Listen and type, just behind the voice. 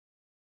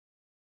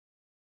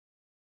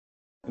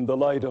In the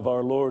light of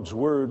our Lord's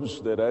words,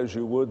 that as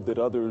you would that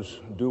others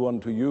do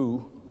unto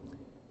you,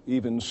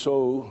 even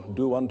so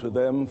do unto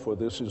them, for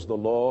this is the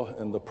law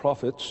and the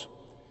prophets,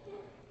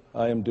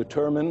 I am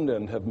determined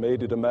and have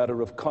made it a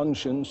matter of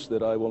conscience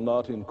that I will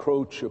not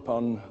encroach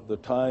upon the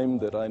time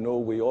that I know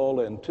we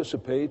all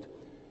anticipate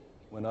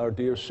when our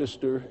dear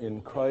sister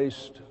in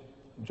Christ,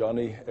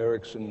 Joni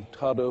Eareckson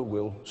Tada,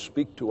 will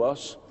speak to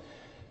us.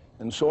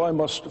 And so I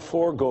must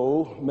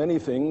forego many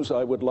things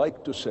I would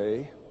like to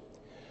say.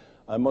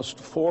 I must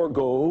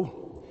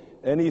forego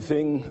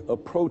anything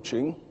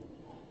approaching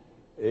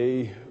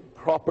a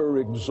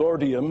proper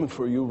exordium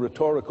for you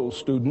rhetorical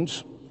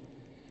students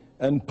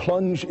and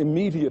plunge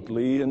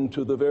immediately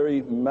into the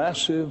very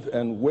massive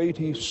and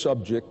weighty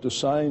subject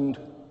assigned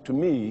to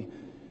me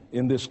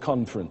in this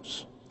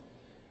conference.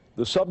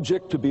 The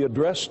subject to be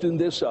addressed in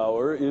this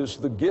hour is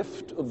the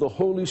gift of the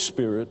Holy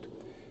Spirit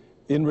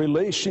in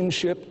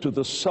relationship to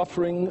the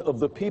suffering of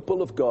the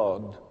people of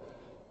God,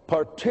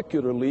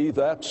 particularly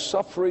that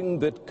suffering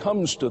that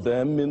comes to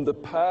them in the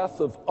path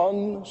of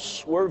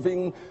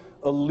unswerving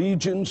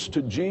allegiance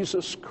to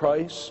Jesus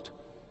Christ,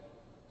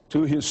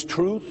 to his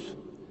truth,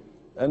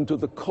 and to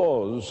the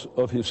cause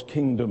of his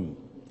kingdom.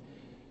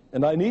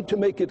 And I need to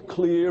make it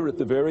clear at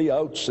the very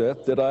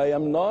outset that I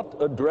am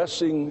not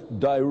addressing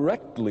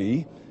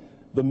directly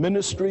the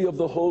ministry of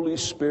the Holy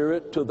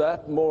Spirit to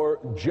that more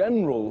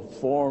general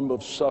form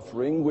of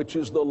suffering, which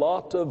is the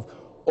lot of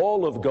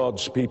all of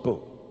God's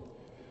people.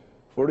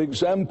 For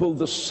example,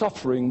 the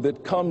suffering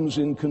that comes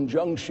in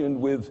conjunction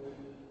with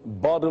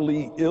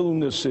bodily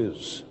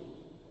illnesses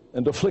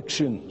and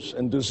afflictions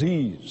and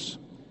disease,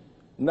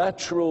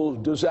 natural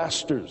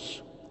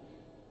disasters,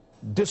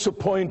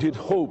 disappointed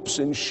hopes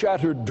and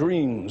shattered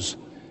dreams,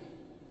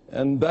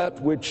 and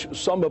that which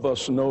some of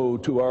us know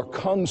to our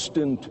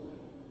constant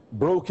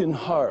broken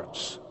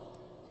hearts,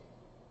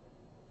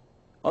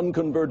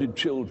 unconverted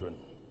children,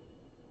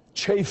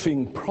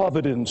 chafing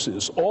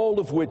providences, all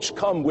of which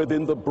come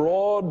within the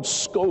broad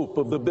scope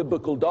of the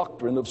biblical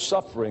doctrine of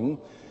suffering,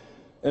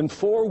 and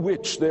for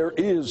which there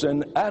is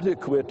an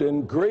adequate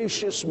and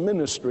gracious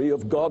ministry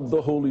of God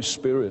the Holy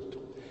Spirit.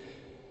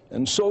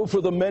 And so for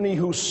the many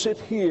who sit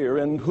here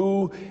and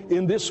who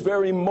in this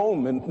very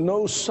moment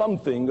know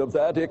something of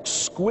that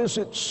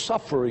exquisite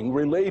suffering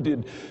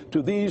related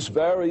to these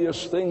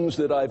various things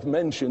that I've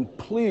mentioned,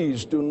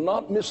 please do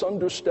not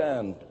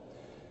misunderstand.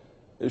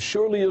 As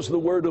surely as the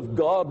Word of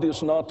God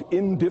is not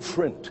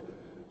indifferent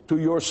to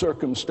your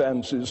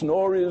circumstances,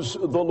 nor is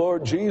the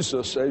Lord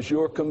Jesus as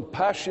your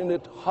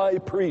compassionate high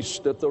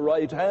priest at the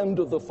right hand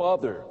of the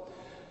Father,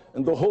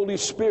 and the Holy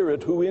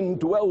Spirit who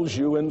indwells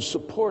you and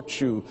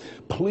supports you,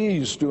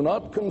 please do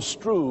not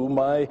construe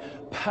my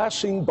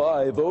passing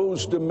by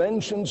those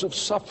dimensions of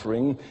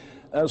suffering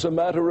as a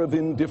matter of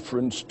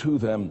indifference to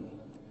them.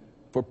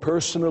 For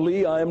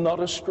personally, I am not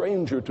a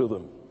stranger to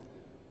them.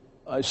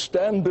 I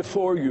stand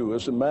before you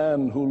as a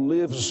man who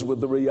lives with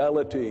the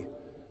reality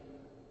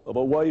of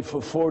a wife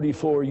of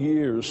 44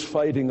 years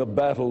fighting a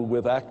battle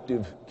with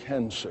active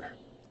cancer.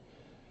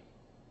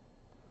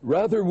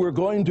 Rather, we're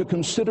going to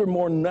consider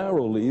more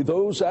narrowly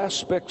those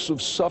aspects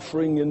of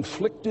suffering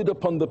inflicted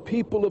upon the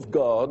people of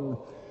God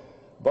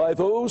by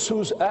those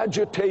whose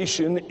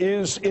agitation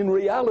is in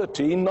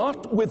reality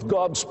not with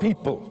God's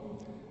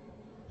people,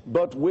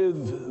 but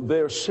with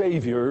their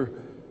Savior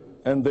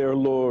and their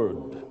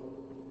Lord.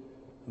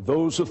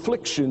 Those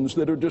afflictions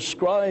that are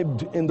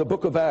described in the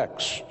book of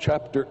Acts,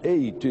 chapter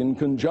 8, in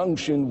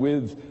conjunction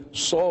with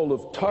Saul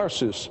of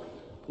Tarsus,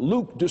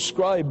 Luke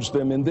describes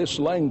them in this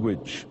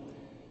language.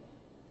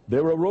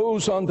 There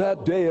arose on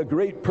that day a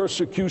great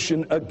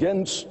persecution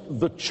against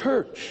the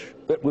church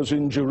that was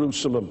in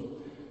Jerusalem,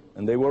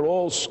 and they were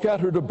all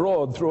scattered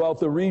abroad throughout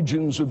the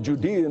regions of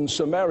Judea and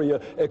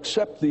Samaria,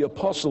 except the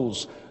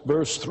apostles.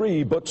 Verse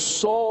 3, but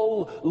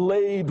Saul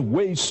laid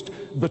waste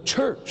the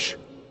church,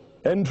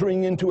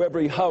 entering into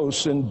every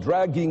house and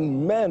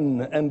dragging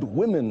men and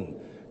women,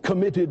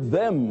 committed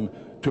them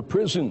to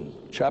prison.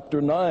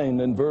 Chapter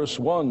 9 and verse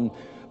 1,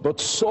 but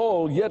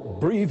Saul, yet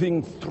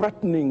breathing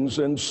threatenings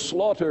and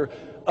slaughter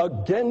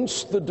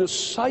against the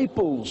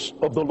disciples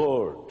of the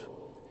Lord.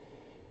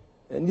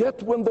 And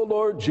yet when the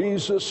Lord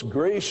Jesus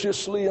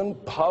graciously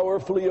and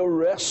powerfully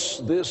arrests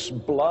this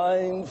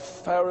blind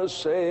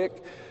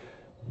Pharisaic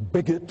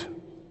bigot,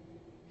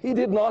 he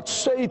did not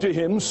say to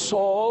him,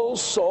 Saul,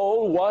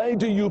 Saul, why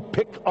do you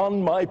pick on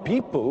my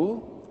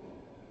people?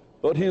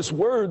 But his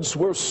words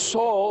were,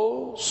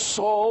 Saul,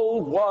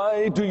 Saul,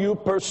 why do you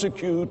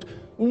persecute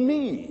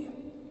me?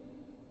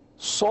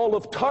 Saul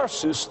of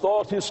Tarsus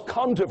thought his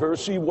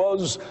controversy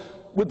was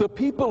with the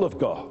people of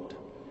God,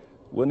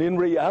 when in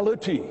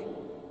reality,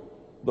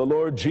 the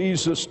Lord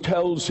Jesus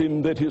tells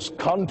him that his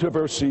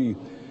controversy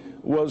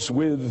was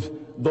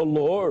with the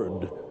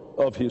Lord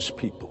of his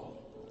people.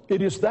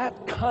 It is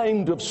that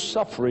kind of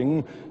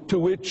suffering to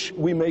which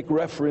we make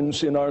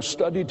reference in our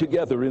study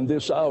together in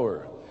this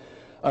hour.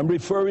 I'm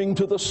referring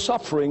to the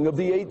suffering of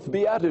the 8th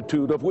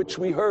Beatitude, of which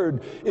we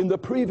heard in the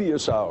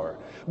previous hour.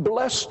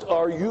 Blessed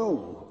are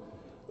you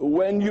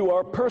when you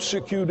are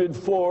persecuted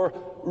for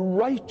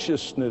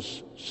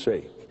righteousness'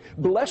 sake.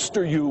 Blessed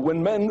are you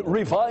when men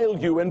revile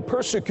you and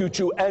persecute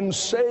you and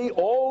say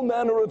all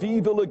manner of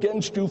evil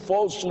against you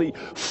falsely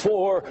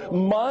for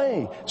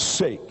my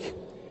sake.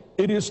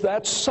 It is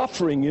that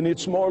suffering in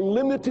its more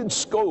limited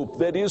scope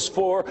that is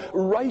for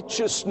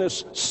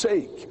righteousness'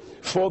 sake,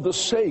 for the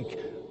sake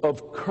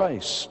of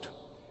Christ.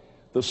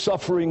 The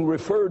suffering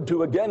referred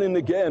to again and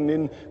again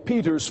in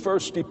Peter's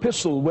first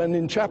epistle, when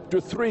in chapter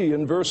 3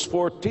 and verse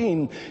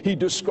 14 he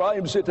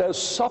describes it as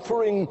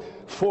suffering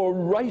for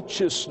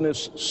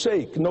righteousness'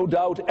 sake. No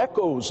doubt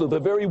echoes of the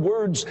very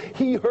words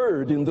he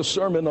heard in the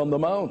Sermon on the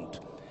Mount.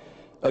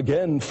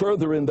 Again,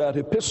 further in that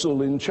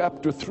epistle, in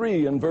chapter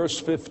 3 and verse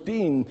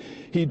 15,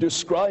 he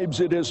describes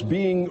it as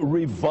being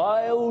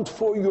reviled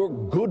for your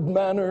good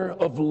manner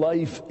of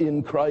life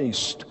in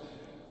Christ.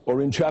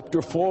 Or in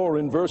chapter 4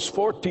 and verse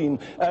 14,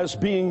 as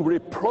being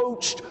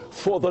reproached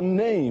for the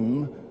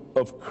name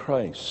of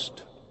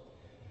Christ.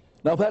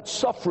 Now that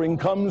suffering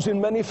comes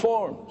in many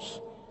forms.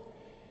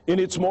 In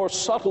its more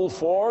subtle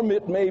form,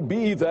 it may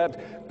be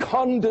that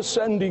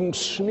condescending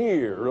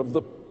sneer of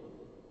the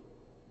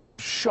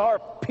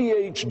sharp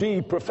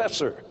PhD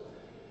professor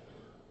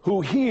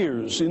who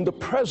hears in the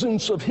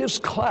presence of his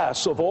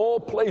class of all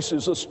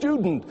places a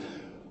student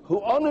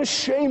who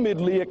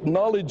unashamedly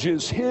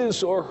acknowledges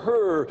his or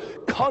her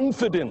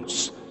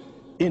confidence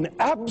in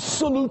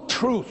absolute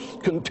truth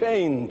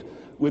contained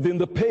within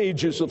the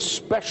pages of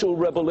special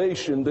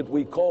revelation that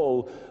we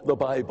call the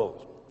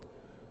Bible.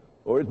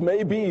 Or it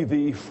may be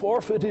the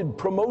forfeited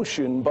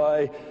promotion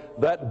by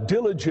that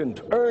diligent,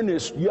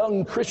 earnest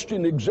young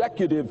Christian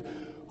executive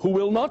who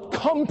will not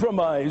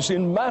compromise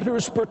in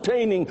matters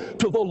pertaining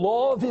to the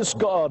law of his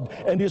God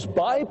and is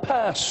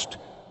bypassed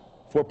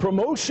for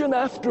promotion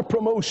after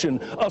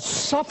promotion, a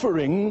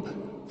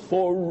suffering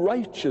for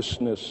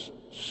righteousness'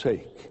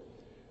 sake.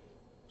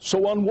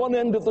 So on one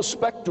end of the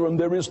spectrum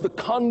there is the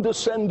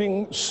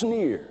condescending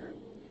sneer,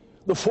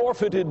 the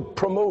forfeited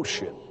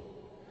promotion,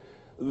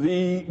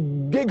 the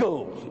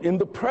giggle in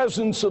the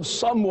presence of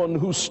someone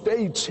who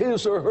states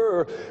his or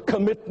her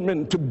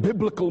commitment to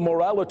biblical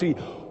morality,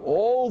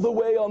 all the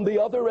way on the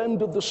other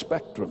end of the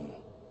spectrum,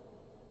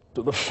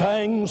 to the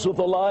fangs of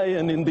the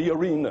lion in the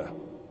arena,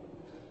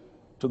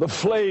 to the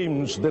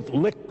flames that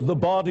lick the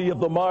body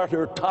of the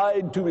martyr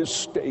tied to his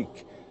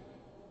stake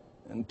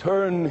and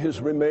turn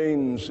his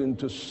remains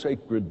into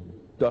sacred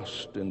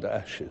dust and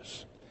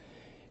ashes.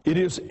 It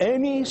is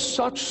any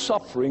such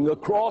suffering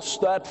across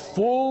that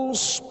full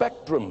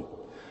spectrum,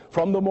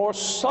 from the more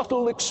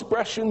subtle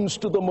expressions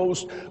to the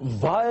most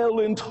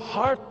violent,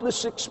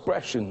 heartless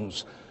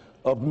expressions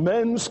of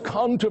men's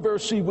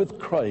controversy with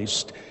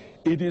Christ.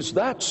 It is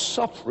that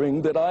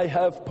suffering that I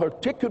have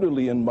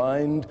particularly in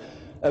mind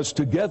as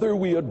together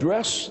we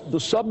address the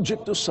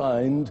subject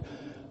assigned,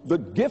 the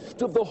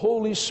gift of the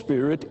Holy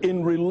Spirit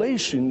in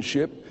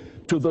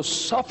relationship to the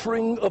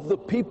suffering of the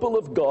people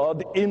of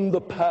God in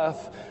the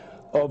path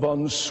of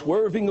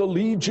unswerving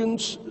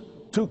allegiance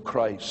to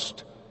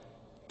Christ,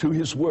 to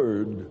his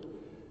word,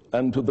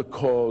 and to the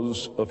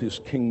cause of his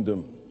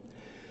kingdom.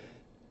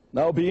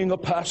 Now, being a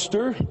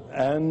pastor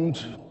and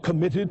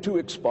committed to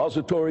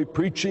expository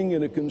preaching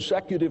in a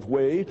consecutive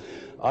way,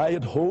 I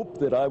had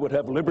hoped that I would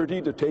have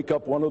liberty to take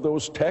up one of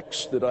those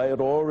texts that I had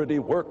already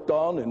worked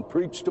on and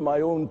preached to my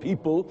own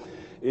people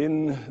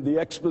in the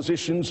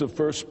expositions of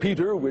 1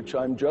 Peter, which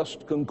I'm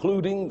just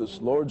concluding.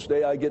 This Lord's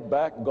Day I get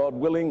back, God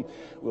willing,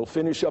 we'll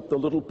finish up the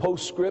little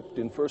postscript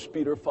in 1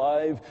 Peter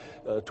 5,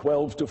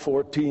 12 to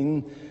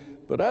 14.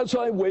 But as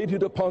I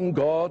waited upon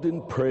God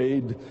and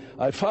prayed,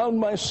 I found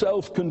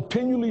myself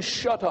continually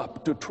shut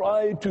up to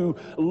try to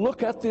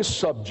look at this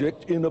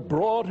subject in a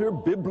broader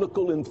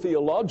biblical and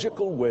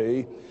theological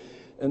way.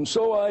 And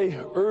so I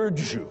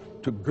urge you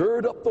to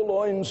gird up the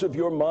loins of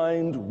your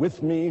mind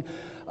with me.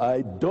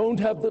 I don't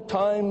have the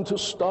time to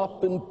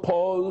stop and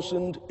pause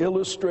and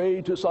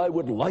illustrate as I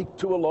would like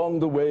to along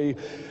the way,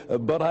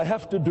 but I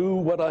have to do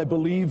what I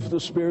believe the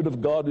Spirit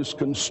of God has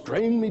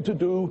constrained me to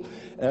do,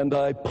 and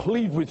I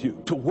plead with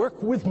you to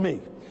work with me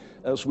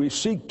as we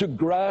seek to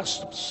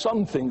grasp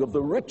something of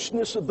the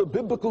richness of the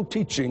biblical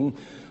teaching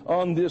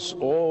on this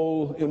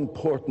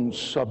all-important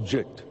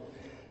subject.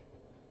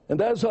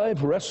 And as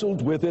I've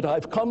wrestled with it,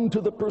 I've come to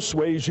the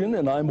persuasion,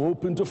 and I'm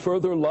open to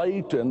further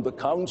light and the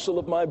counsel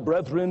of my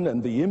brethren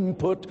and the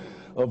input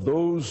of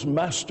those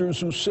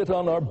masters who sit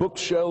on our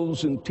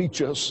bookshelves and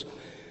teach us.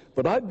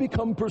 But I've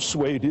become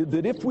persuaded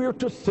that if we're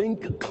to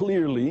think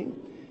clearly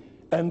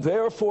and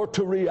therefore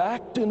to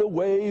react in a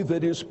way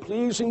that is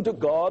pleasing to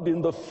God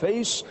in the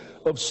face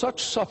of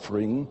such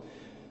suffering,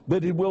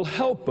 that it will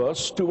help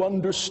us to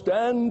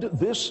understand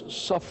this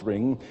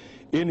suffering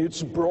in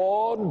its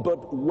broad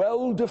but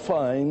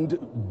well-defined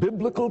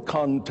biblical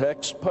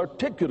context,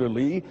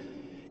 particularly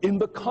in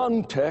the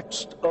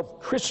context of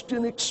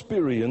Christian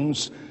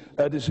experience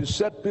as is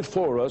set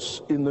before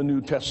us in the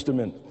New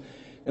Testament.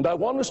 And I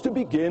want us to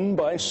begin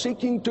by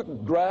seeking to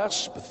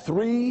grasp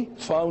three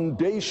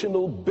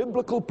foundational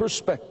biblical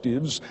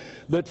perspectives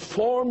that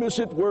form, as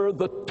it were,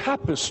 the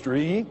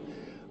tapestry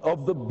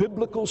of the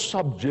biblical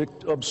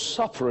subject of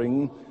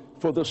suffering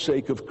for the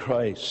sake of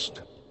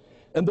Christ.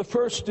 And the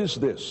first is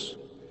this: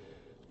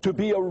 to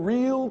be a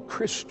real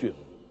Christian,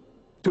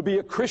 to be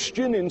a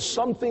Christian in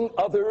something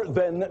other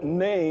than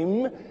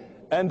name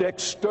and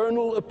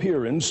external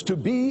appearance, to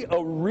be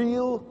a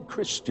real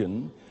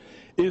Christian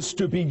is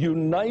to be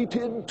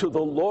united to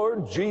the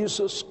Lord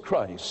Jesus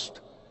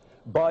Christ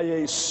by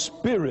a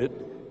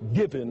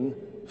Spirit-given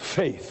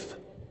faith.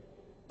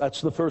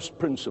 That's the first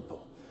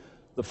principle.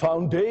 The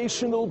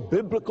foundational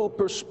biblical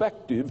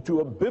perspective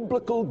to a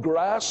biblical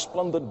grasp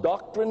on the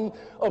doctrine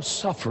of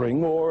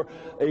suffering, or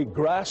a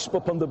grasp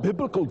upon the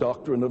biblical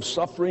doctrine of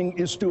suffering,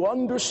 is to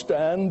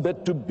understand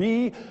that to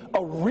be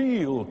a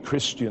real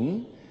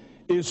Christian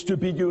is to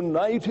be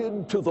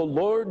united to the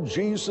Lord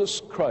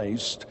Jesus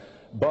Christ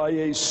by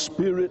a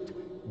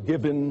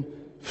Spirit-given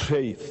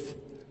faith.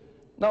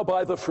 Now,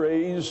 by the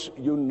phrase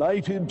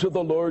united to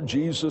the Lord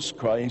Jesus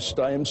Christ,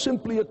 I am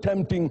simply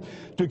attempting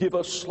to give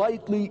a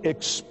slightly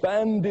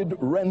expanded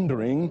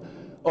rendering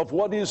of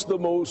what is the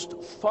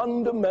most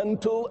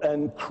fundamental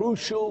and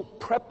crucial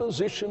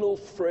prepositional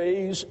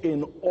phrase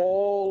in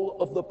all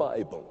of the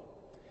Bible.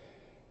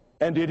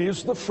 And it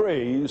is the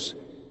phrase,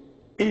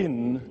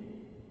 in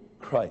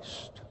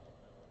Christ.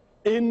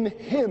 In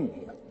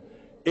Him.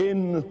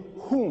 In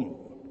whom.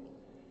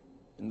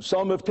 And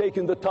some have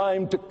taken the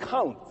time to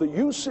count the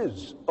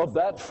uses of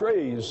that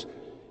phrase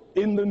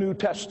in the New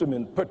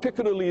Testament,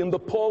 particularly in the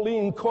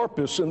Pauline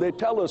corpus, and they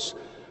tell us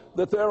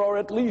that there are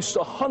at least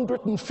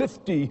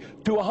 150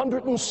 to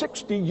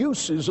 160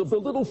 uses of the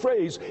little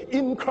phrase,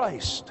 in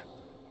Christ,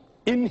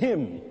 in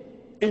Him,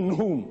 in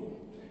whom.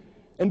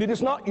 And it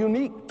is not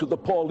unique to the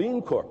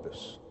Pauline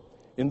corpus.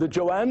 In the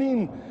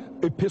Johannine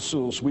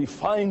epistles, we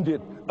find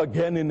it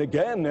again and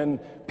again, and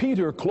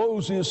Peter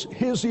closes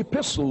his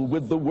epistle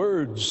with the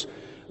words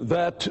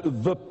that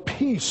the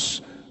peace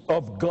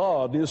of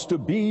God is to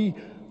be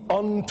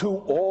unto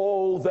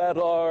all that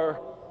are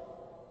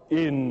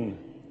in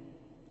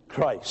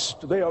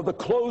Christ. They are the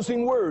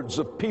closing words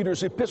of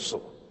Peter's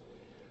epistle,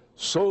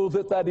 so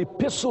that that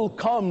epistle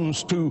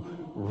comes to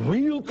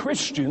real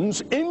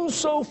Christians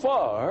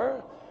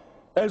insofar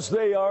as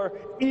they are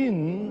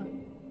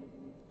in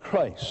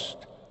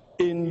Christ,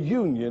 in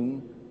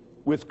union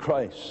with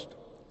Christ.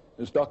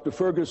 As Dr.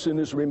 Ferguson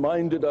has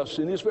reminded us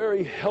in his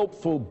very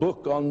helpful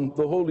book on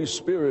the Holy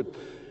Spirit,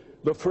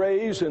 the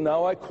phrase, and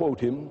now I quote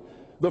him,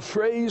 the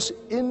phrase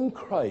in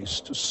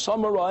Christ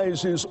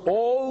summarizes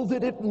all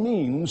that it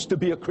means to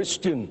be a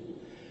Christian,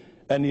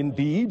 and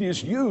indeed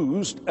is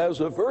used as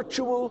a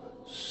virtual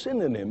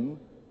synonym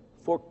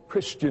for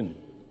Christian,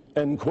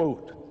 end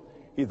quote.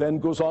 He then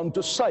goes on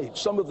to cite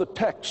some of the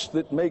texts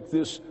that make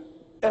this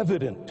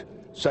evident.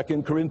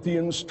 2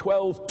 Corinthians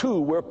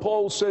 12:2, where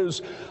Paul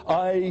says,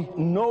 I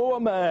know a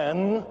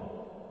man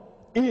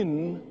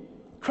in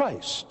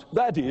Christ.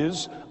 That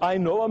is, I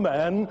know a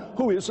man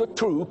who is a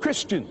true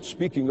Christian,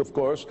 speaking, of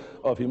course,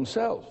 of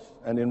himself.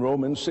 And in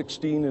Romans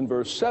 16 and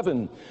verse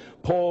 7,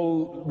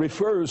 Paul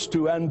refers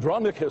to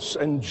Andronicus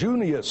and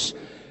Junius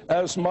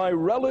as my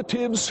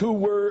relatives who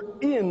were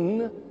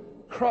in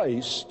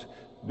Christ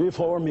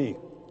before me.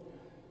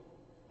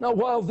 Now,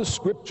 while the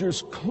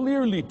Scriptures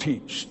clearly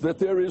teach that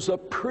there is a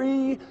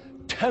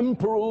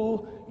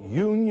pre-temporal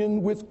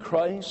union with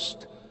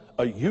Christ,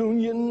 a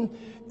union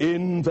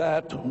in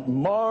that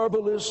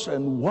marvelous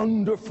and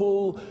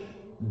wonderful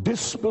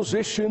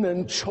disposition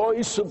and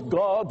choice of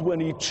God when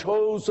He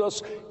chose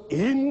us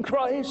in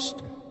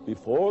Christ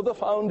before the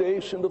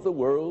foundation of the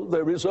world,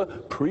 there is a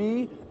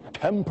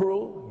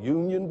pre-temporal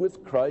union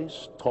with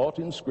Christ taught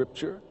in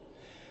Scripture.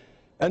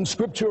 And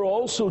Scripture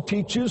also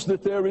teaches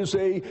that there is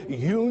a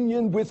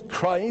union with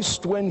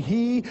Christ when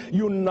He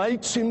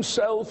unites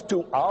Himself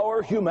to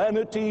our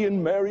humanity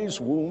in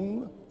Mary's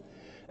womb.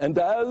 And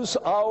as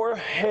our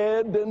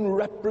head and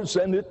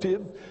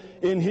representative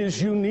in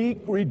His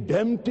unique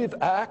redemptive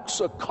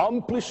acts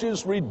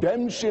accomplishes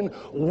redemption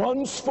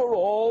once for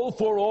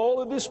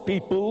all of His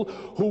people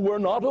who were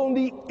not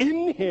only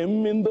in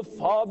Him in the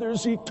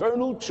Father's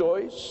eternal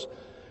choice,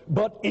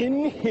 but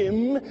in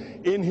Him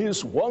in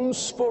His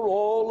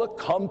once-for-all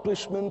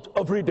accomplishment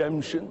of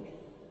redemption.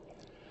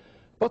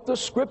 But the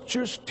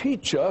Scriptures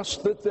teach us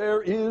that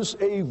there is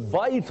a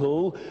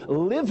vital,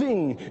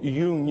 living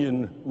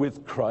union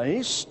with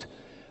Christ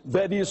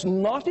that is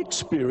not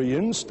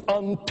experienced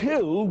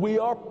until we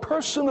are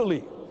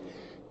personally,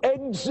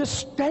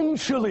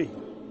 existentially,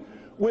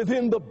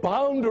 within the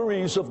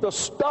boundaries of the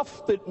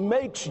stuff that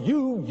makes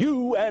you,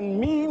 you, and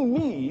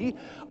me,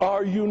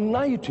 are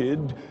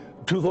united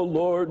to the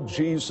Lord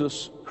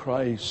Jesus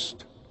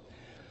Christ.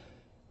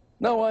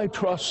 Now, I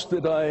trust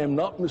that I am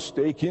not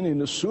mistaken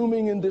in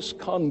assuming in this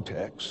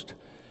context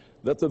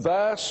that the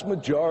vast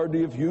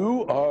majority of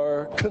you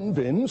are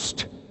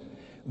convinced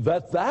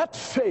that that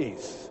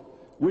faith,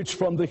 which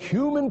from the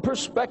human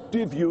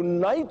perspective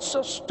unites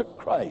us to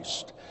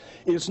Christ,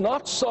 is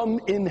not some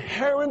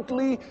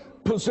inherently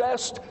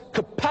possessed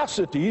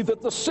capacity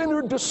that the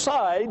sinner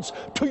decides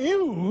to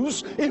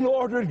use in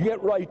order to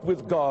get right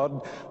with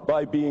God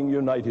by being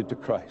united to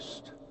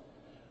Christ.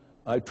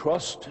 I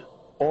trust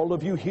All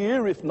of you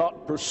here, if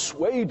not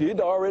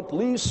persuaded, are at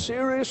least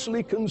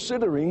seriously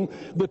considering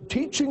the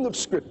teaching of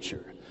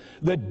Scripture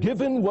that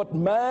given what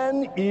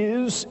man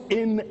is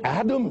in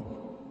Adam,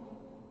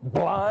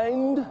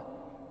 blind,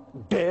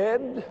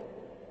 dead,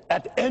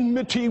 at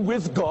enmity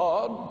with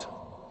God,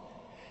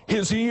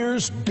 his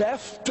ears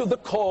deaf to the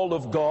call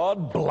of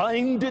God,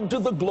 blinded to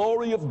the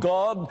glory of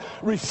God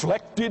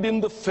reflected in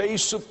the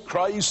face of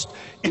Christ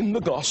in the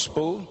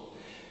gospel,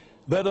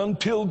 that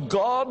until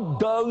God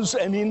does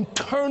an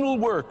internal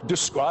work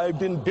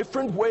described in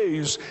different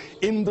ways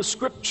in the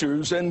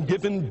Scriptures and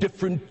given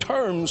different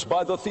terms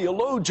by the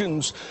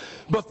theologians,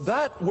 but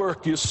that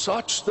work is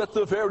such that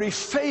the very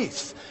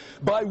faith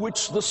by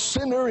which the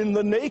sinner in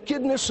the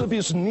nakedness of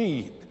his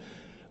need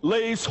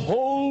lays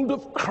hold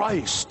of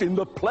Christ in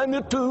the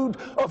plenitude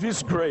of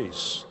his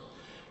grace,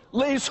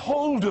 lays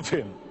hold of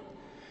him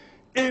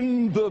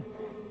in the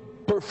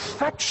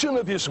perfection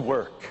of his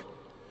work,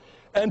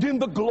 and in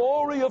the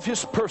glory of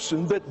his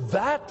person,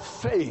 that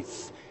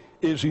faith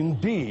is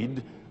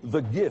indeed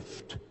the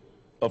gift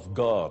of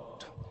God.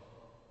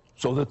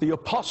 So that the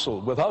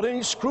apostle, without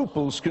any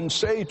scruples, can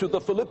say to the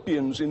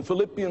Philippians in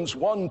Philippians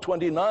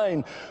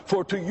 1:29,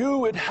 "For to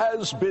you it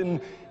has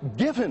been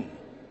given,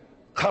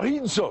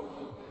 charizo,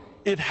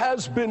 it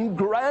has been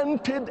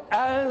granted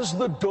as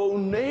the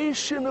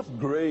donation of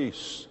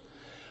grace,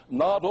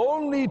 not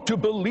only to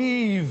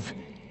believe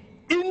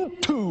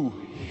into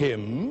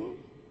him,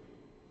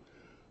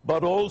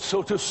 but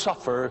also to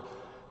suffer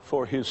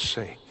for his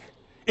sake."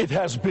 It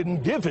has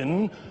been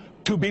given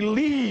to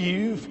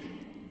believe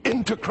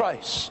into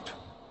Christ.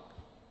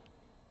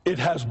 It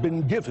has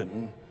been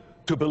given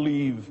to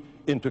believe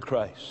into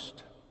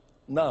Christ.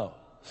 Now,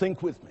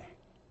 think with me.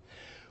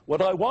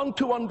 What I want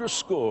to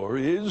underscore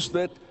is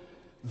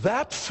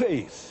that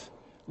faith,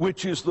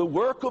 which is the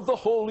work of the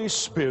Holy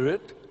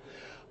Spirit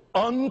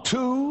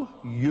unto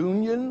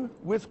union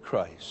with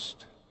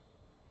Christ,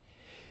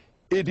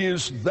 it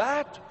is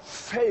that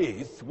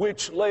faith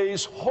which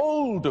lays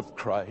hold of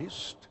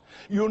Christ,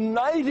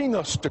 uniting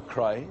us to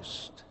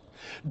Christ,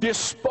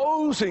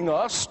 disposing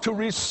us to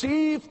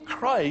receive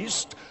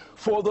Christ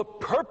for the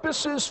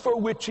purposes for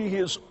which he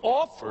is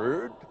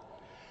offered,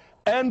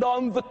 and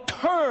on the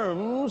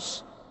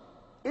terms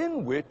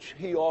in which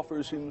he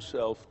offers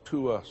himself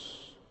to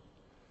us.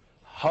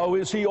 How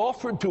is he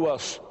offered to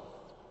us?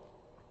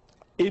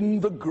 In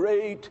the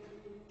great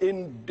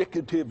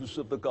indicatives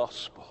of the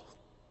gospel.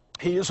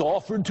 He is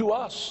offered to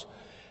us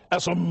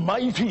as a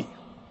mighty,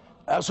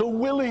 as a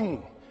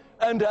willing,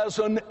 and as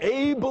an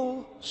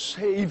able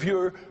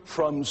Savior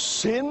from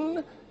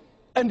sin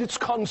and its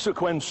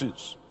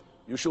consequences.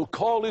 You shall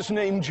call his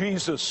name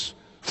Jesus,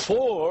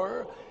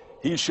 for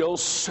he shall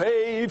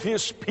save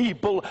his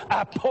people,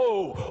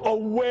 apo,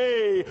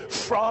 away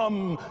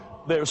from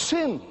their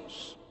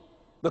sins.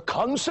 The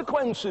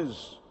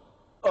consequences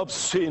of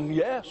sin,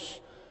 yes.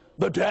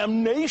 The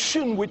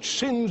damnation which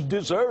sin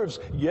deserves,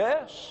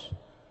 yes.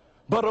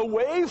 But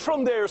away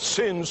from their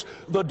sins,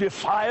 the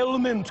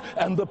defilement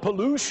and the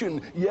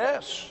pollution,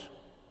 yes.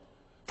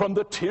 From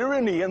the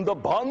tyranny and the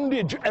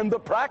bondage and the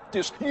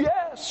practice,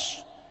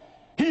 yes.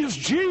 He is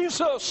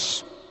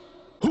Jesus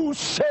who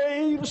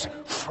saves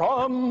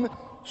from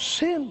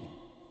sin.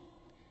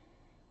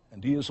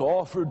 And he is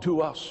offered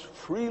to us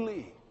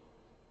freely,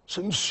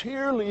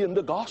 sincerely in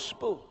the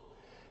gospel.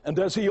 And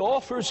as he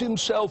offers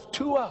himself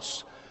to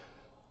us,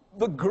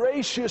 the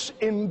gracious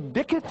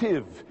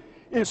indicative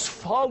is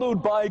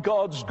followed by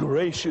God's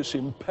gracious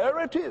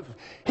imperative.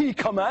 He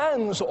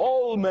commands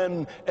all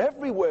men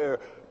everywhere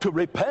to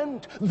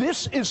repent.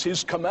 This is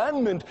his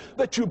commandment,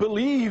 that you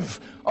believe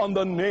on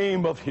the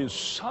name of his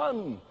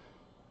Son.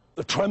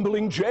 The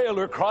trembling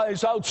jailer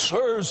cries out,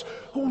 "Sirs,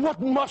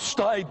 what must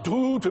I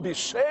do to be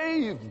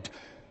saved?"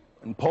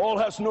 And Paul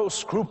has no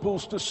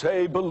scruples to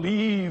say,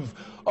 "Believe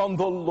on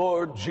the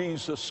Lord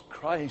Jesus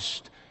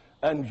Christ,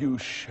 and you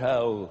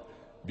shall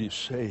be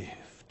saved."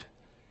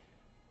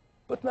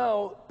 But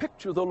now,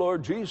 picture the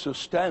Lord Jesus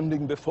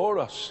standing before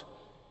us.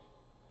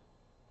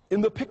 In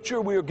the picture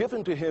we are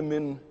given to him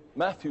in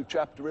Matthew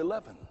chapter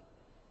 11.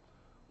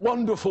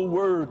 Wonderful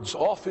words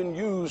often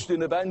used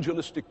in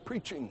evangelistic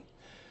preaching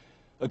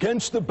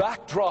against the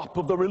backdrop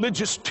of the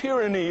religious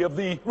tyranny of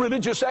the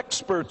religious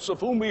experts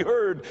of whom we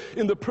heard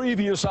in the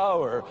previous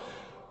hour,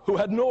 who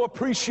had no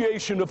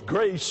appreciation of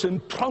grace and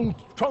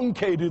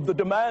truncated the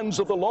demands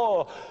of the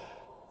law,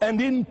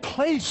 and in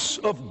place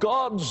of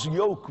God's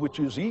yoke, which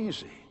is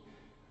easy,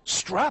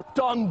 strapped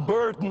on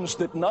burdens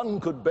that none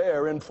could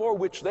bear and for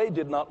which they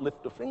did not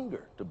lift a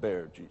finger to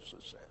bear,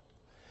 Jesus said.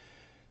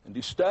 And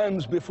he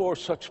stands before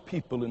such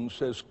people and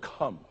says,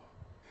 "Come,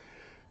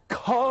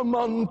 come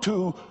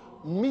unto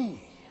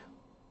me.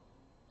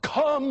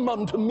 Come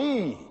unto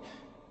me."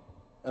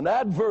 An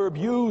adverb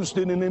used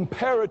in an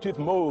imperative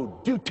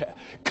mode, dute.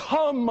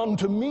 Come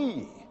unto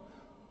me,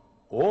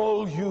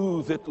 all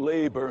you that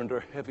labor and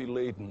are heavy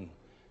laden,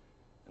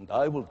 and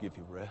I will give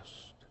you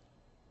rest.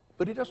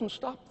 But he doesn't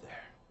stop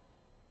there.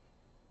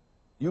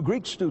 You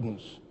Greek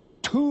students,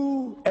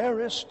 two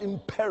aorist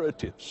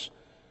imperatives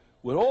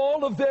with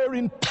all of their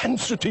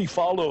intensity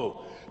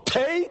follow.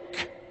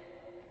 Take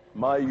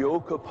my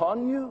yoke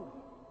upon you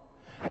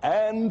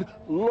and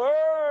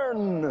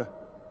learn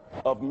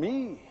of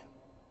me,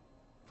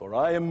 for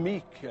I am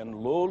meek and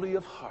lowly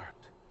of heart,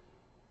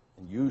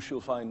 and you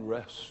shall find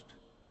rest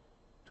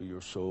to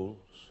your souls.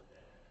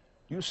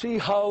 You see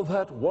how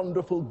that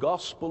wonderful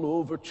gospel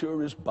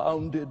overture is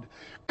bounded.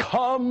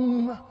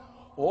 Come,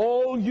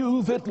 all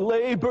you that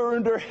labor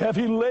and are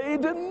heavy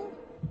laden.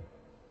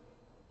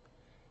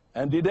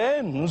 And it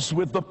ends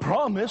with the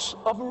promise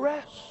of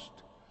rest.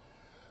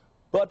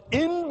 But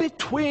in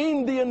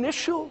between the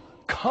initial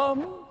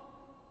come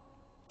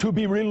to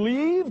be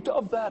relieved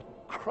of that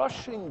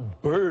crushing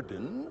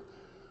burden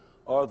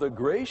are the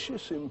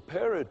gracious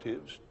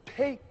imperatives: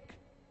 take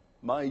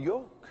my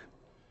yoke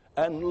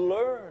and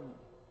learn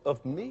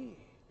of me.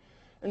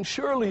 And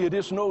surely it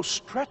is no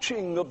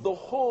stretching of the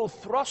whole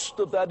thrust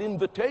of that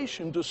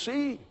invitation to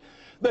see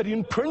that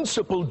in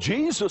principle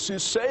Jesus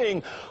is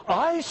saying,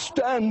 I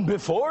stand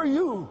before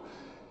you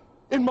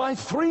in my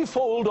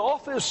threefold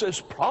office as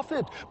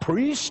prophet,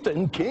 priest,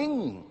 and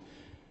king.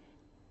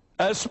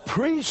 As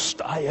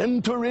priest, I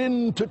enter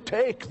in to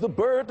take the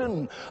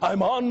burden.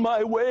 I'm on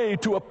my way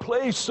to a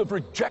place of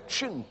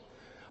rejection.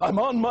 I'm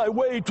on my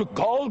way to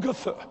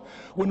Golgotha,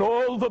 when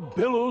all the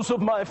billows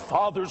of my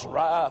Father's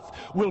wrath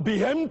will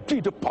be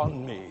emptied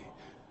upon me.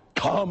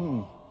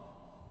 Come,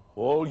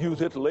 all you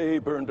that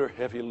labor and are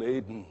heavy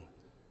laden,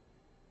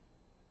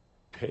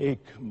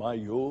 take my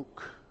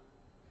yoke.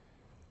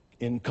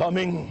 In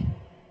coming,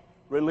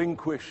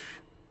 relinquish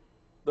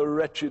the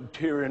wretched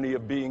tyranny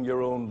of being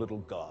your own little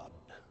God.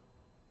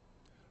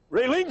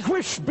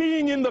 Relinquish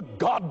being in the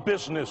God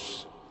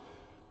business,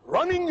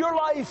 running your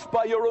life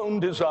by your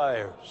own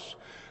desires,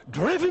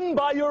 driven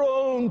by your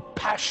own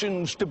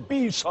passions to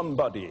be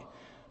somebody,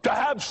 to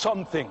have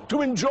something,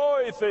 to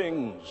enjoy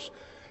things.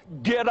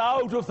 Get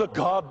out of the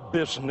God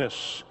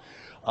business.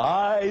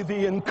 I,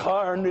 the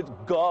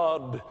incarnate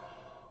God,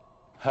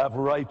 have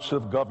rights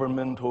of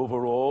government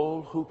over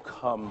all who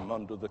come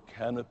under the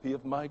canopy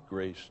of my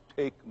grace.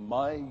 Take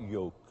my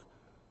yoke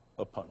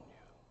upon you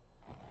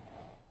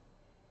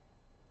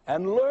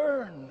and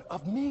learn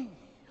of me.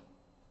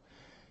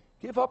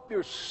 Give up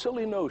your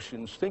silly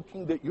notions,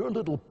 thinking that your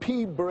little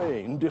pea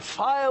brain,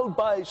 defiled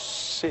by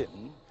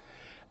sin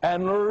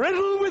and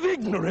riddled with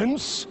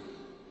ignorance,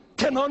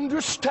 can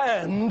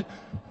understand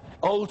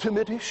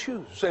ultimate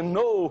issues and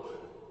know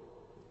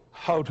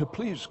how to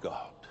please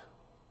God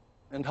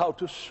and how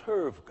to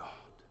serve God.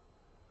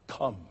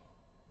 Come,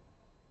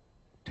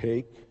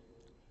 take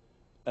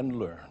and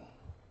learn.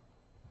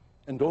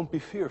 And don't be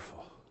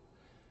fearful.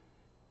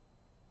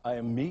 I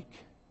am meek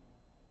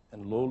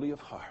and lowly of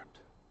heart.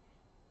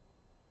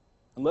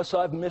 Unless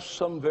I've missed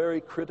some very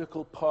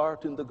critical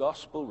part in the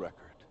gospel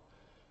record,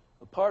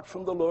 apart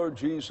from the Lord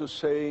Jesus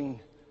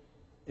saying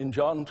in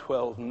John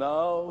 12,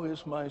 now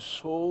is my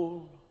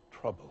soul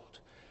troubled,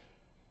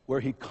 where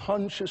he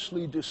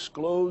consciously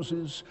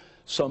discloses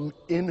some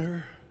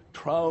inner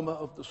trauma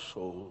of the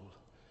soul.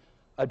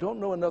 I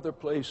don't know another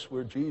place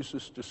where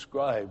Jesus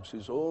describes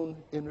his own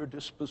inner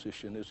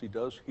disposition as he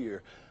does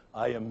here.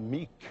 I am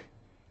meek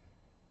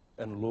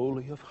and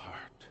lowly of heart.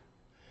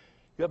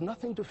 You have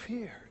nothing to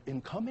fear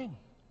in coming,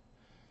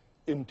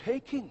 in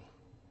taking,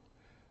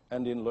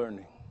 and in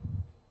learning.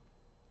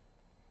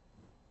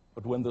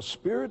 But when the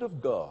Spirit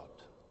of God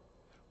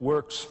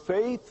works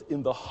faith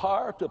in the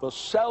heart of a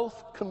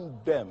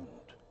self-condemned,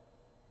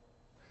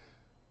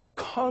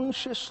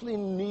 consciously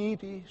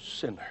needy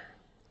sinner,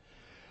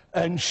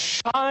 and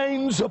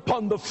shines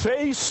upon the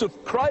face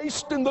of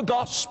Christ in the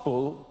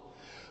gospel,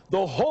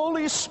 the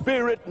Holy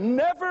Spirit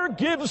never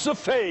gives a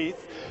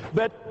faith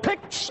that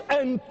picks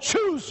and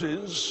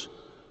chooses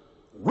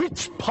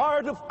which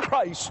part of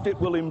Christ it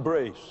will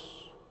embrace.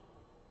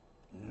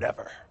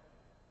 Never.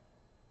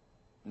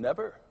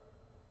 Never.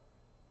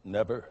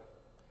 Never.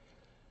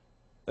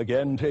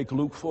 Again, take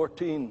Luke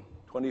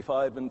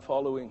 14:25 and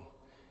following.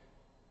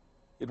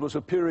 It was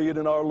a period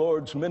in our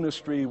Lord's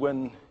ministry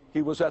when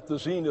he was at the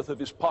zenith of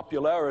his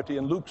popularity,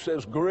 and Luke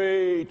says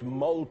great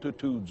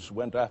multitudes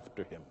went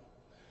after him.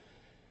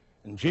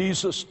 And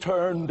Jesus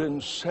turned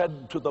and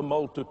said to the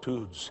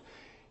multitudes,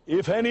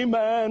 if any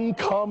man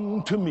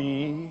come to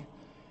me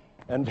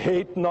and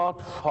hate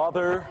not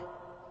father,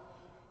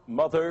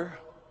 mother,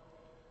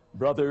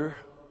 brother,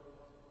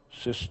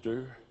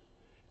 sister,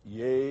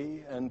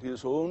 yea, and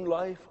his own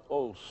life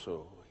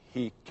also,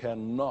 he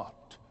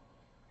cannot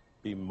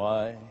be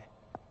my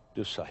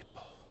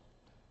disciple.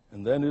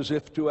 And then, as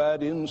if to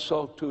add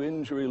insult to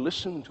injury,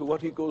 listen to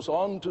what he goes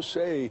on to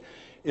say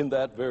in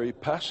that very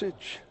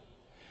passage.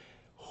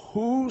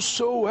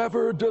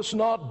 Whosoever does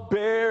not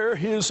bear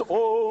his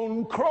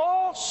own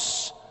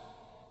cross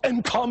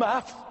and come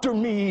after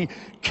me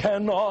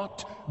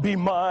cannot be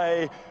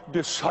my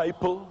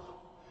disciple.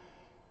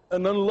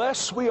 And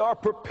unless we are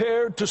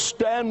prepared to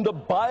stand the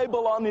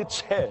Bible on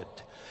its head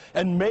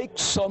and make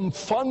some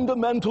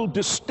fundamental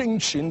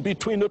distinction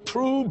between a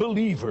true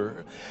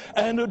believer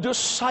and a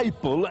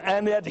disciple,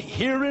 an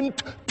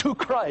adherent to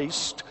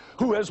Christ,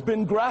 who has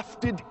been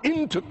grafted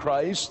into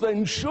Christ,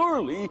 then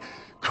surely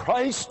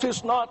Christ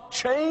has not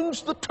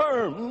changed the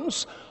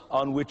terms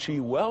on which he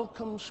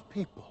welcomes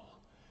people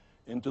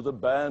into the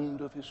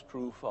band of his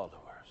true followers.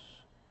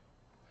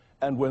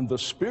 And when the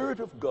Spirit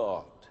of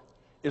God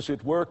is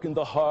at work in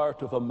the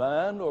heart of a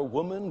man or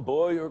woman,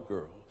 boy or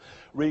girl,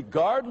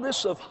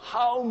 regardless of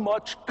how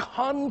much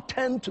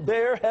content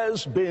there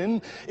has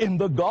been in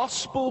the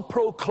gospel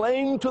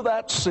proclaimed to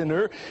that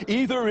sinner,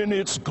 either in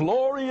its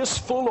glorious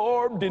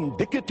full-orbed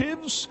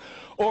indicatives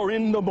or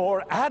in the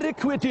more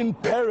adequate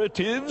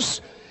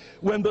imperatives,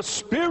 when the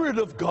Spirit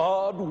of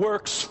God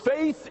works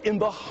faith in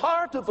the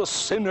heart of a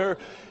sinner,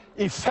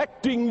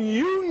 effecting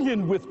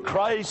union with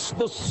Christ,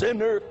 the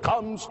sinner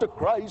comes to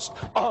Christ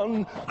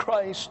on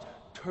Christ's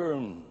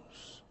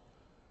terms,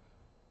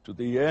 to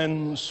the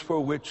ends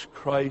for which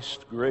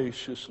Christ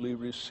graciously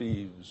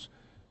receives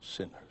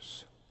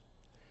sinners.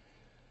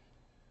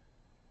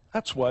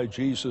 That's why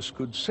Jesus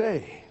could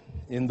say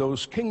in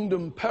those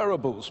kingdom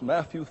parables,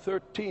 Matthew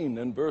 13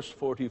 and verse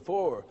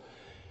 44,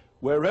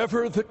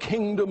 wherever the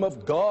kingdom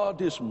of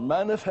God is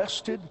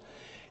manifested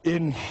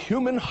in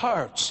human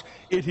hearts,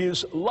 it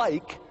is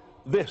like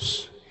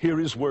this. Hear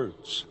his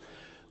words.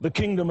 The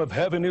kingdom of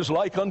heaven is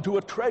like unto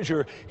a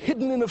treasure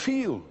hidden in a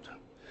field,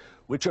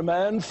 which a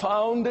man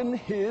found and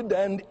hid,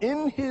 and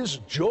in his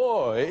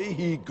joy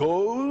he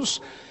goes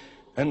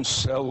and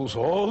sells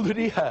all that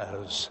he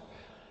has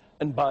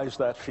and buys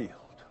that field.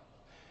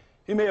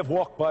 He may have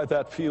walked by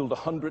that field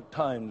 100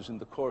 times in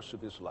the course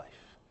of his life,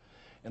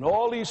 and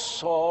all he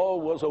saw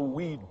was a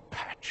weed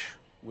patch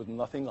with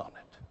nothing on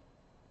it.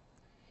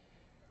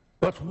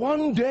 But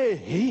one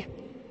day,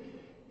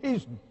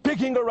 he's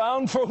digging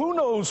around for who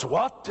knows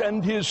what,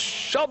 and his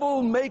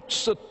shovel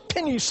makes a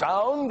tinny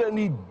sound, and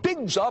he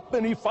digs up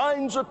and he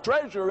finds a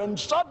treasure, and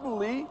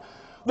suddenly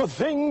the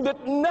thing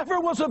that never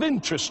was of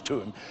interest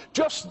to him,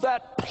 just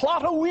that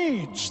plot of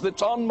weeds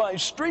that's on my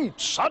street,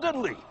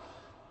 suddenly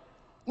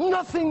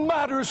nothing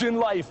matters in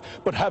life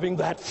but having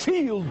that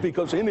field,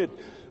 because in it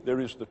there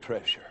is the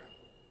treasure.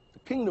 The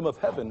kingdom of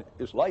heaven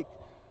is like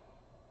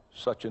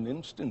such an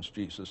instance,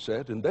 Jesus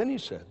said. And then he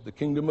said, the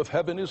kingdom of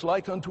heaven is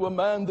like unto a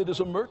man that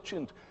is a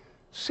merchant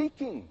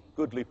seeking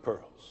goodly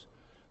pearls.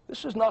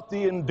 This is not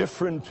the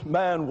indifferent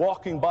man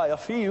walking by a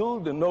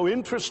field and no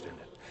interest in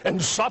it,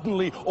 and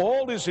suddenly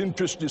all his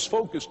interest is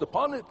focused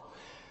upon it.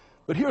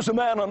 But here's a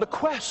man on a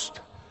quest,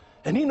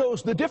 and he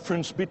knows the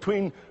difference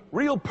between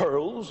real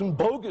pearls and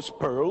bogus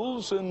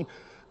pearls and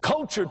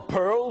cultured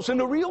pearls and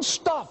the real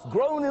stuff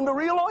grown in the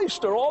real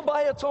oyster all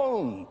by its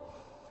own.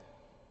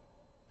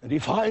 And he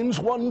finds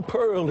one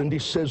pearl, and he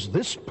says,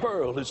 this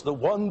pearl is the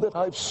one that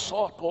I've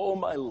sought all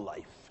my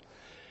life.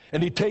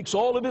 And he takes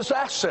all of his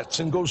assets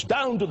and goes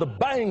down to the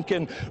bank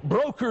and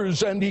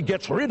brokers, and he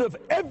gets rid of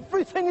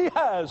everything he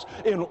has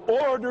in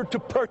order to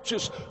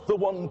purchase the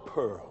one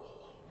pearl.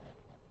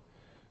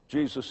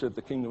 Jesus said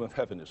the kingdom of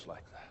heaven is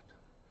like that.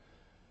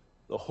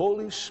 The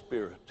Holy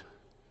Spirit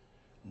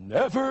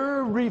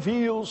never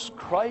reveals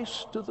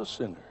Christ to the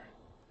sinner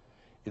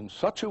in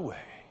such a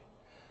way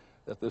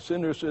that the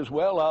sinner says,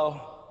 well,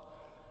 I'll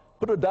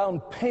put a down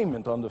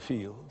payment on the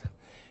field,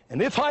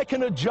 and if I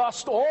can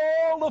adjust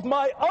all of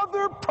my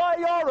other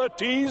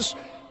priorities,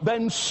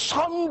 then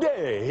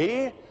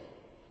someday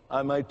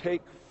I might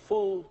take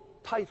full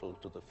title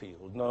to the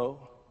field. No.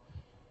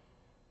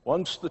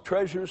 Once the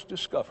treasure's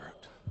discovered,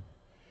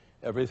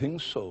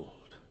 everything's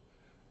sold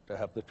to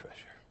have the treasure.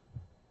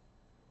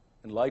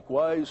 And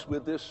likewise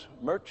with this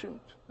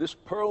merchant, this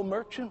pearl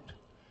merchant,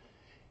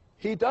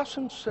 he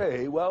doesn't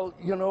say, well,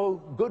 you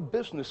know, good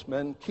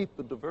businessmen keep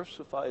a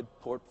diversified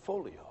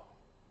portfolio.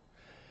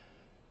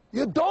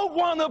 You don't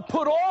want to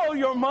put all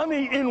your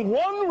money in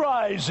one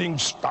rising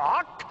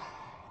stock.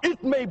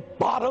 It may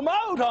bottom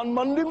out on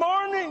Monday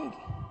morning.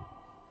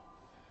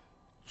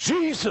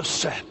 Jesus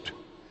said,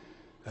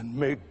 and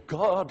may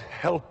God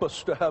help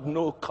us to have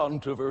no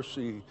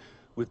controversy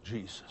with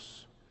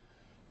Jesus.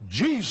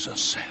 Jesus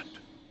said,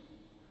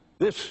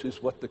 this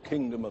is what the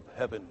kingdom of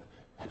heaven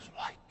is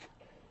like.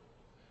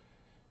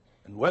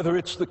 And whether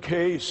it's the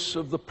case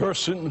of the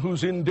person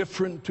who's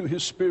indifferent to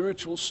his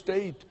spiritual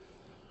state,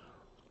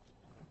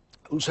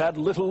 who's had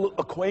little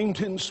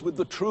acquaintance with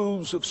the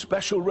truths of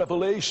special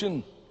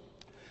revelation,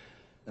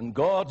 and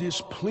God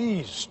is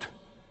pleased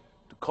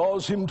to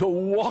cause him to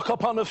walk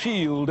upon a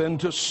field and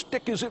to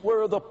stick, as it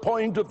were, the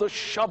point of the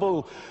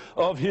shovel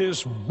of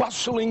his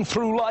bustling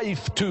through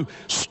life to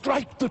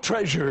strike the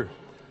treasure,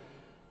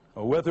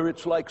 or whether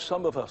it's like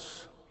some of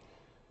us,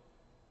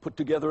 put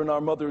together in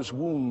our mother's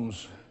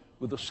wombs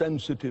with a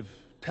sensitive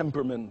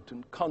temperament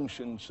and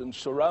conscience, and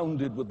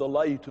surrounded with the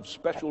light of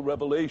special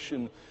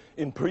revelation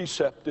in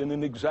precept and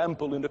in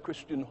example in a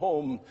Christian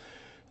home,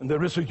 and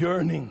there is a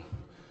yearning,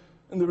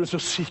 and there is a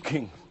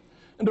seeking,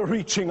 and a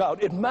reaching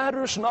out. It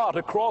matters not,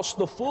 across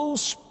the full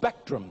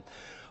spectrum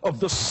of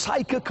the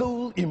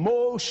psychical,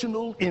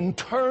 emotional,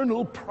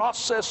 internal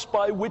process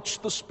by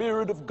which the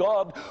Spirit of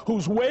God,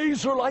 whose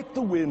ways are like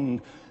the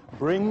wind,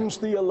 brings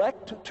the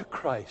elect to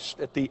Christ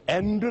at the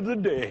end of the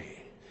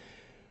day,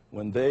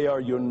 when they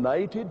are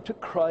united to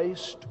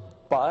Christ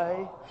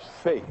by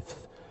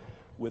faith,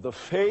 with a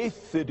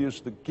faith that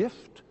is the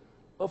gift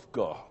of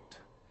God.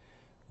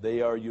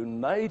 They are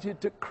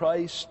united to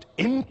Christ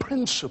in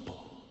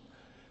principle,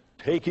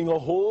 taking a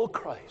whole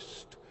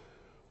Christ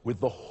with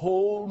the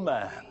whole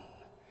man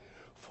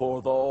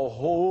for the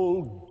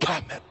whole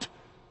gamut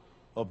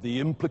of the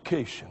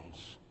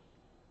implications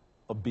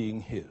of being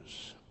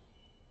his.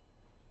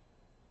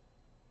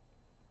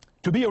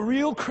 To be a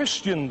real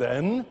Christian,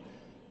 then,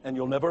 and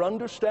you'll never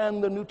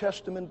understand the New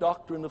Testament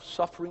doctrine of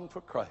suffering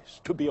for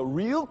Christ. To be a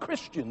real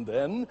Christian,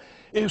 then,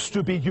 is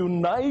to be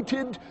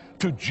united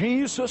to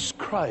Jesus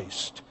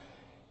Christ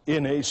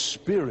in a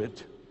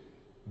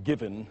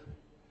Spirit-given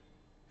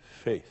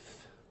faith.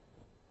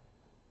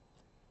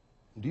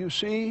 Do you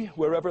see,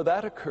 wherever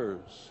that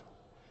occurs,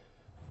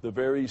 the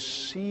very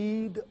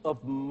seed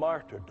of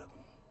martyrdom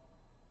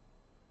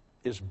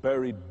is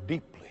buried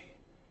deeply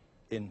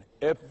in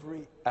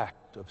every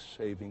act of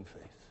saving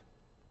faith.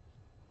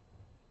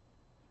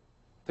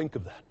 Think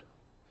of that.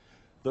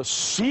 The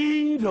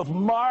seed of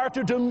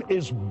martyrdom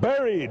is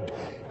buried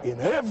in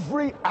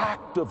every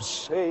act of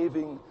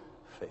saving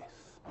faith.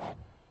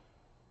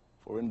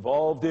 For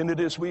involved in it,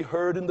 as we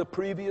heard in the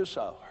previous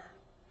hour,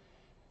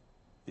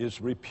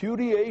 is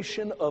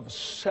repudiation of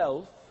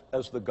self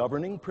as the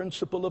governing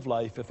principle of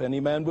life. If any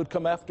man would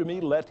come after me,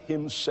 let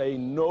him say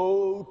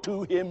no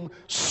to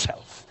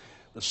himself.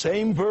 The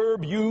same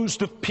verb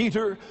used of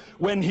Peter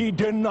when he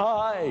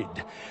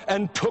denied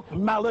and took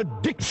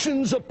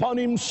maledictions upon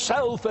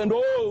himself and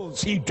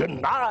oaths. He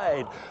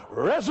denied,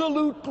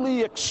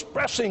 resolutely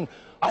expressing,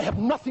 I have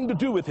nothing to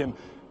do with him.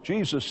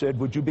 Jesus said,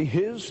 would you be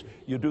his?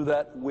 You do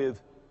that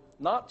with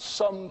not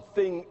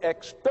something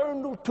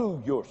external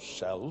to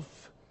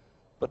yourself,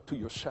 but to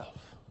yourself.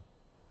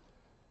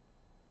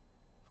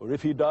 For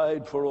if he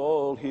died for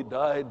all, he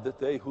died that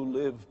they who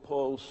live,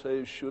 Paul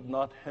says, should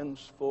not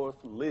henceforth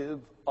live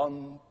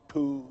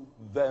unto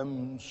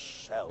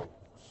themselves,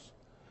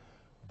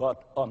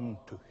 but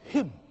unto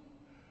him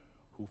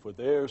who for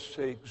their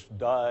sakes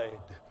died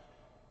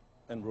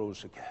and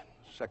rose again.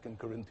 2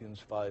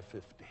 Corinthians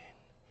 5:15.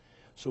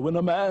 So when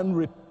a man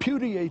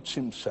repudiates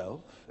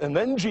himself, and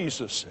then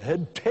Jesus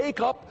said, take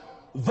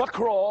up the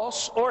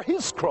cross or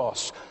his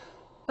cross.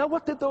 Now,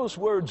 what did those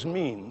words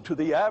mean to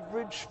the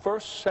average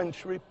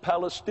first-century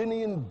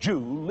Palestinian Jew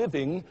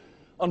living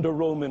under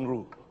Roman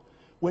rule?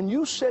 When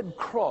you said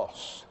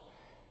cross,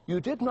 you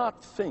did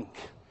not think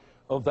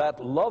of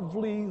that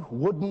lovely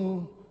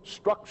wooden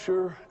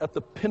structure at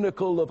the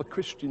pinnacle of a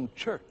Christian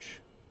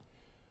church,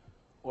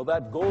 or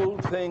that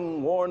gold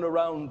thing worn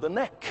around the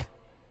neck,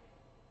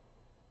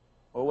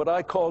 or what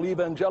I call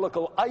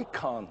evangelical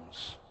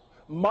icons,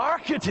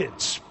 marketed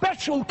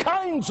special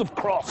kinds of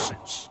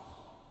crosses.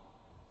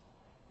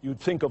 You'd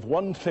think of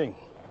one thing.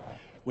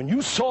 When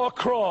you saw a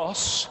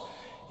cross,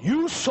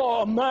 you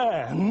saw a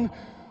man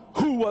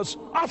who was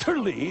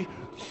utterly,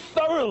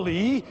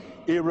 thoroughly,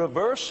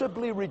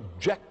 irreversibly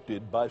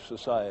rejected by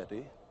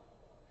society,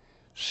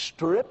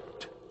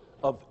 stripped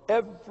of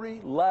every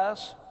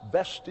last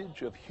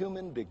vestige of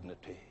human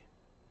dignity,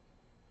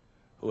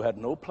 who had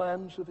no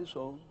plans of his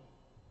own.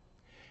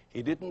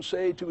 He didn't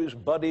say to his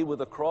buddy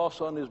with a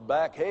cross on his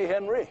back, hey,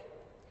 Henry,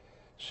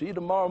 see you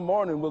tomorrow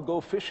morning, we'll go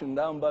fishing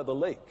down by the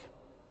lake.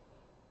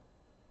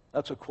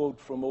 That's a quote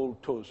from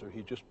old Tozer.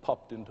 He just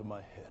popped into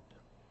my head.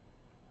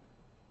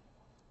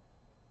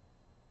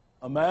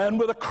 A man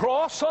with a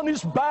cross on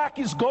his back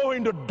is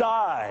going to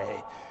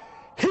die.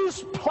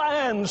 His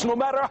plans, no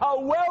matter how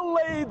well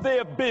laid they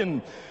have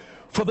been,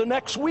 for the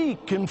next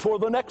week and for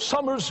the next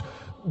summer's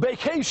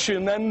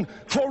vacation and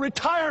for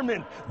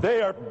retirement,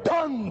 they are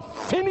done,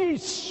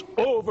 finished,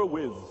 over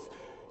with.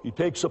 He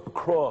takes up a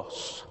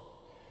cross,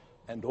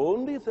 and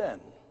only then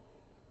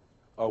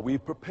are we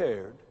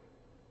prepared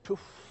to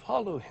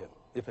follow him.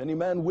 If any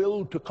man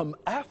will to come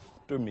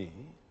after me,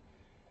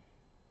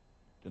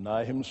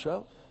 deny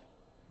himself,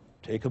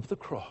 take up the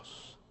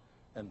cross,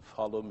 and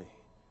follow me.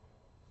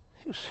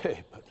 You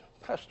say, but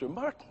Pastor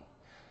Martin,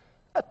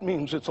 that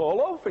means it's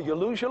all over. You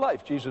lose your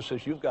life. Jesus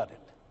says, you've got it.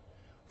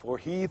 For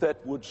he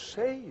that would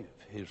save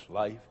his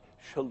life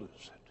shall lose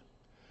it.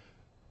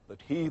 But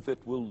he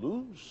that will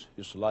lose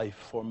his life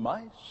for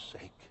my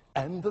sake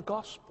and the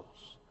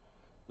gospel's,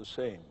 the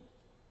same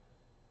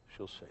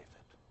shall save it.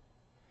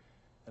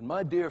 And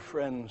my dear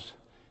friends,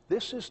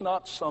 this is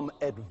not some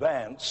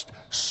advanced,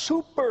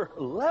 super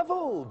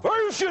level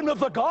version of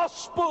the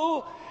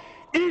gospel.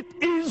 It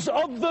is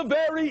of the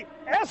very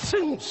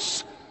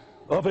essence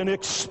of an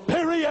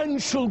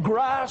experiential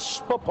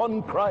grasp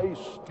upon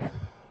Christ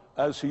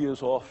as he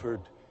is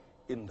offered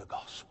in the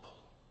gospel.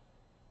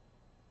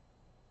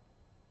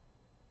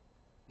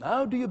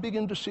 Now do you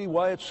begin to see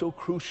why it's so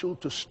crucial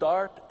to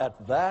start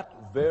at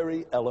that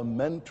very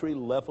elementary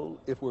level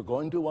if we're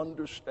going to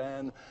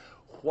understand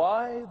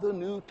why the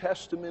New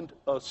Testament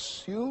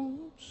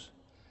assumes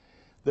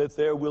that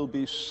there will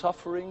be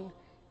suffering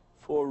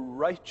for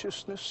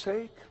righteousness'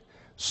 sake,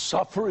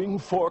 suffering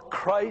for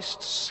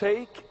Christ's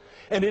sake.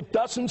 And it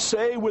doesn't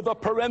say with a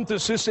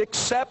parenthesis,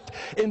 except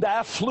in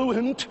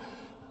affluent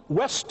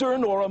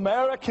Western or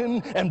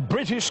American and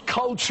British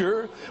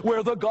culture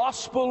where the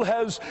gospel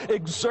has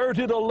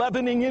exerted a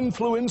leavening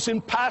influence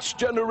in past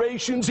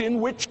generations, in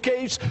which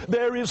case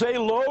there is a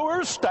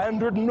lower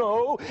standard.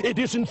 No, it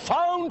isn't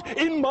found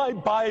in my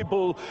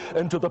Bible,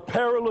 and to the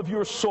peril of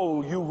your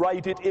soul you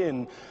write it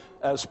in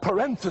as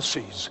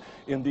parentheses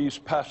in these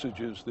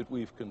passages that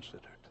we've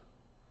considered.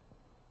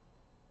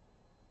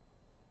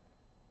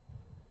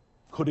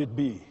 Could it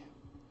be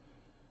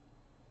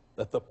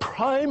that the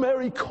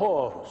primary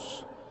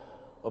cause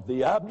of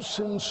the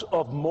absence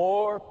of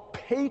more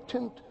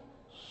patent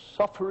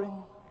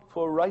suffering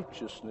for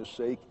righteousness'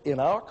 sake in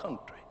our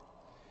country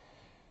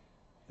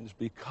is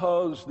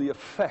because the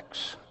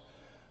effects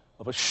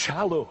of a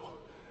shallow,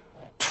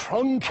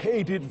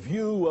 truncated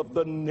view of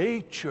the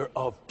nature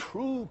of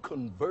true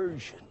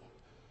conversion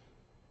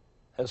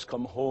has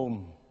come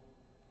home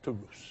to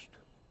roost?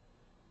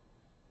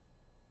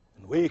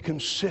 And we can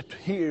sit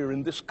here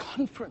in this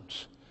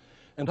conference,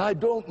 and I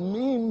don't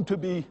mean to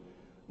be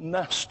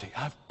nasty.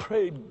 I've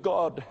prayed,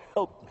 God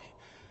help me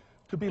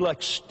to be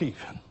like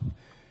Stephen,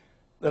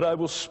 that I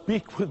will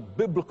speak with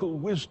biblical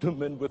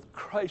wisdom and with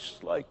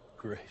Christ-like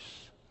grace.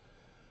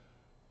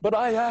 But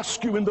I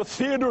ask you, in the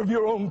theater of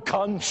your own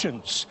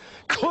conscience,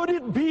 could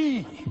it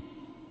be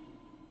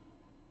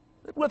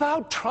that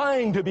without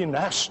trying to be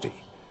nasty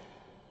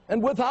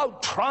and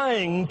without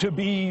trying to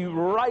be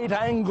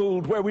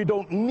right-angled where we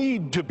don't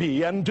need to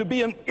be and to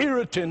be an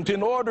irritant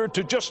in order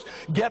to just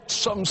get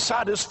some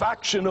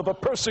satisfaction of a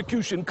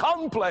persecution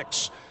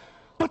complex,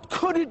 but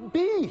could it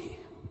be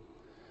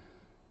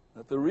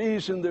that the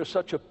reason there's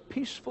such a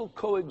peaceful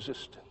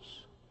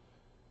coexistence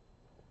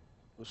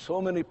with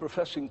so many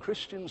professing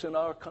Christians in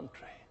our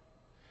country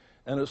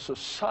and a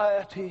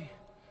society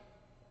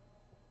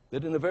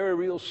that in a very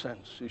real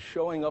sense is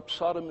showing up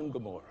Sodom and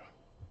Gomorrah,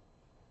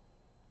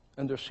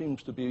 and there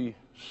seems to be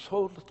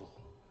so little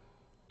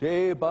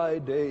day by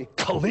day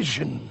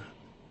collision?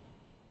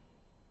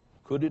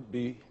 Could it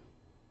be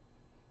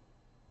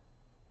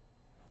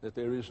that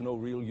there is no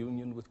real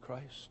union with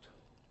Christ?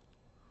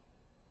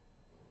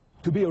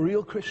 To be a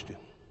real Christian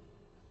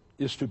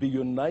is to be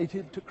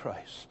united to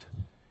Christ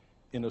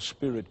in a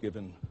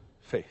Spirit-given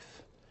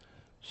faith.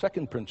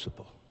 Second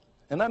principle,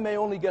 and I may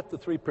only get the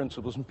three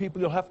principles, and people,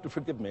 you'll have to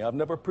forgive me. I've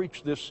never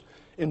preached this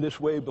in this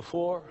way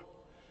before.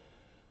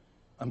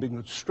 I'm being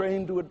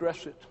constrained to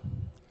address it.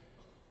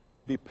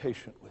 Be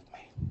patient with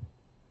me.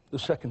 The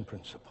second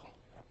principle.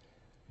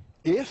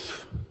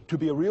 If to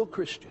be a real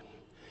Christian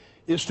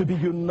is to be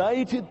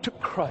united to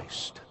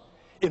Christ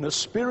in a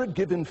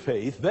Spirit-given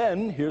faith,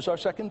 then, here's our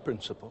second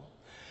principle,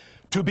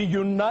 to be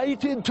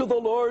united to the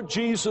Lord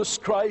Jesus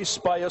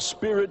Christ by a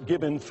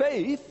Spirit-given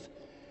faith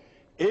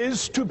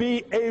is to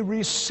be a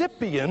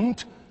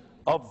recipient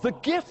of the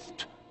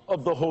gift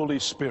of the Holy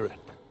Spirit.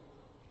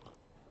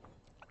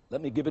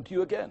 Let me give it to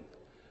you again.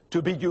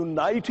 To be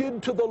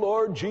united to the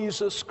Lord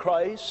Jesus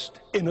Christ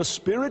in a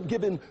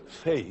Spirit-given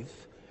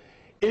faith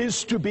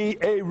is to be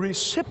a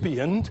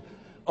recipient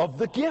of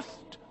the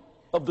gift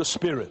of the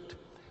Spirit,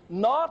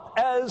 not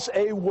as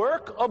a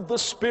work of the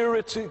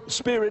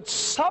Spirit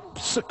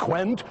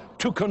subsequent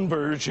to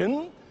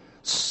conversion,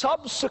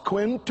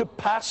 subsequent to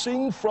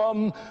passing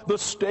from the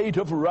state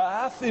of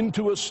wrath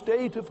into a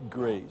state of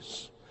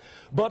grace,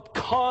 but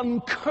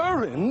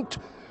concurrent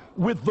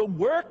with the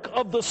work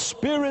of the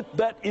Spirit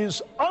that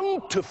is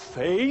unto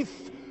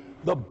faith.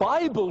 The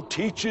Bible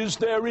teaches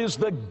there is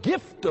the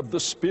gift of the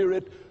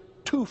Spirit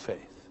to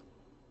faith.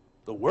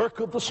 The work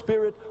of the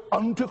Spirit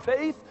unto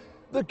faith,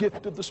 the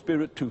gift of the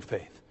Spirit to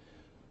faith.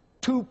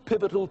 Two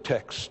pivotal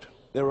texts.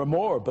 There are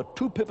more, but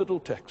two pivotal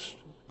texts.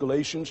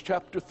 Galatians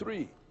chapter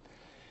 3.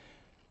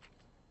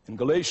 In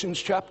Galatians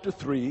chapter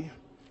 3,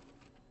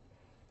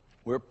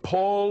 where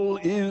Paul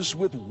is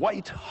with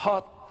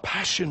white-hot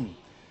passion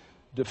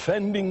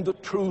defending the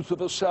truth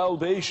of a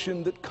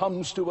salvation that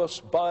comes to us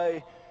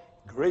by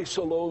grace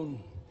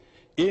alone,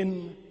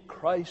 in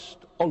Christ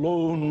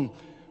alone,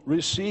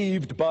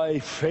 received by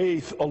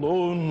faith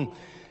alone.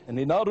 And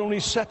he not only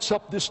sets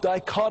up this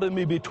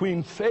dichotomy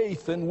between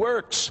faith and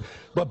works,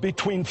 but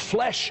between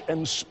flesh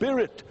and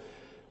spirit,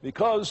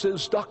 because,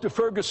 as Dr.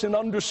 Ferguson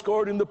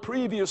underscored in the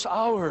previous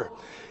hour,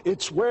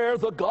 it's where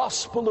the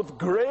gospel of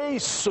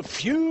grace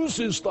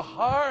suffuses the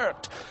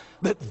heart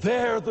that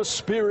there the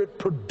Spirit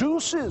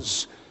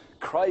produces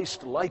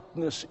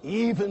Christ-likeness,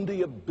 even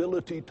the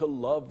ability to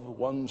love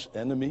one's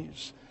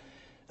enemies.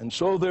 And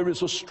so there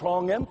is a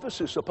strong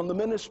emphasis upon the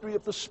ministry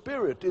of the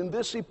Spirit in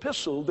this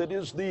epistle that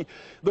is the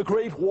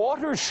great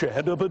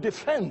watershed of a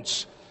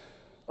defense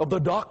of the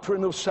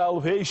doctrine of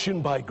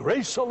salvation by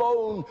grace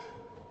alone,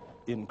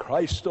 in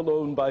Christ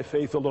alone, by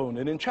faith alone.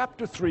 And in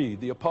chapter 3,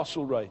 the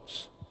apostle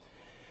writes,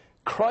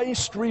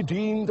 Christ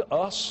redeemed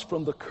us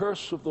from the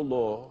curse of the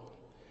law,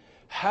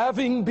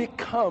 having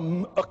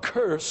become a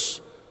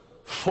curse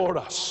for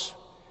us.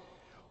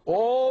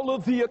 all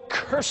of the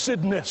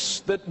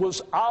accursedness that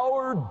was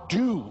our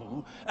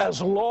due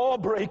as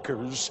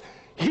lawbreakers,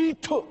 he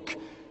took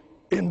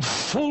in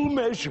full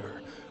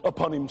measure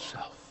upon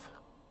himself.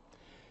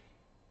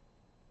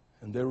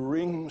 And there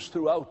rings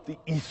throughout the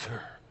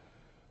ether,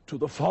 to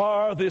the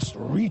farthest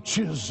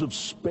reaches of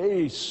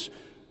space,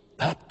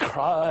 that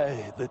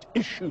cry that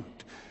issued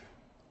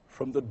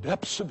from the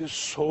depths of his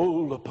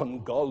soul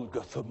upon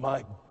Golgotha,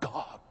 my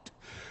God,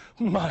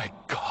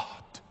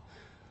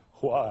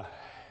 why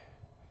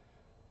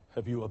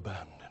have you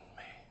abandoned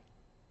me?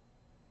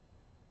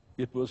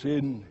 It was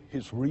in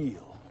his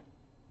real,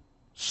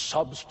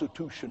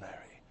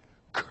 substitutionary,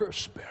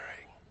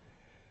 curse-bearing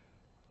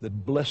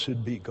that,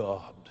 blessed be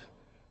God,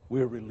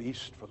 we're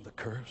released from the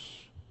curse.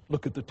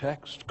 Look at the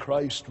text.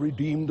 Christ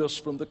redeemed us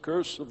from the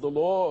curse of the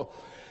law,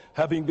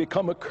 having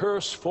become a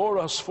curse for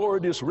us, for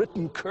it is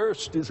written,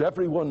 cursed is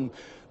everyone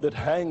that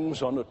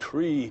hangs on a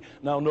tree.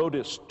 Now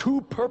notice,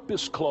 two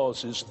purpose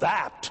clauses.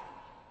 That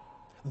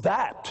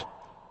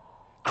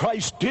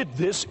Christ did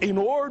this in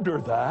order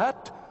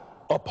that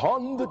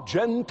upon the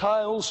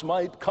Gentiles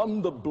might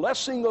come the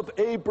blessing of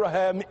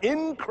Abraham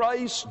in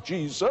Christ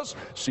Jesus.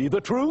 See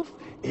the truth?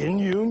 In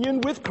union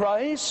with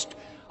Christ.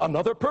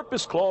 Another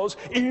purpose clause,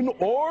 in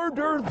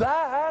order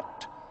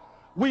that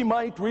we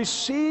might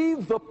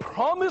receive the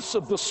promise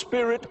of the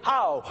Spirit.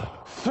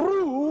 How?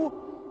 Through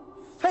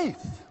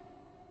faith.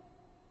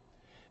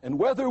 And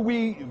whether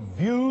we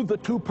view the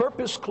two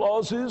purpose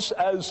clauses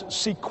as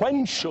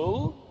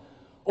sequential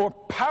or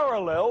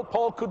parallel,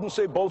 Paul couldn't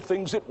say both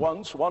things at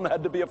once. One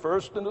had to be a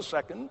first and a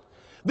second.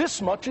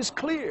 This much is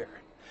clear.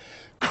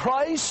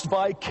 Christ's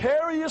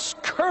vicarious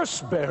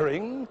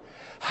curse-bearing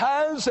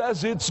has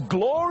as its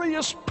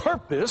glorious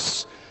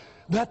purpose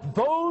that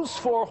those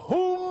for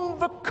whom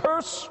the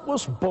curse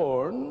was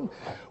born,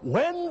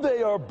 when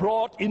they are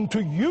brought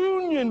into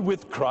union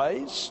with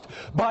Christ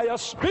by a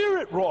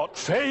Spirit-wrought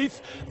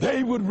faith,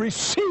 they would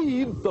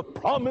receive the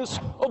promise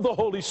of the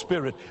Holy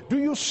Spirit. Do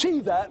you see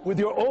that with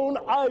your own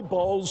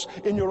eyeballs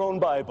in your own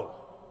Bible?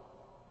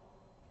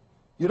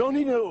 You don't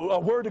need a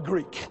word of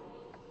Greek.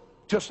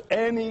 Just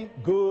any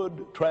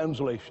good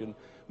translation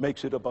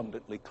makes it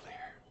abundantly clear.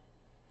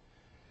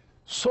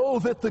 So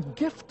that the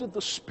gift of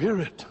the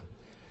Spirit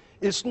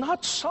is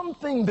not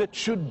something that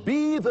should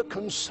be the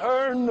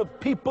concern of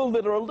people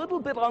that are a little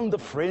bit on the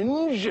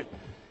fringe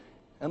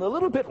and a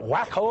little bit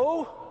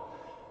wacko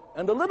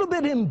and a little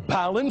bit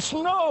imbalanced.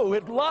 No,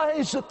 it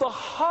lies at the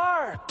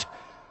heart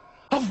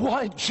of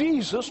why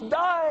Jesus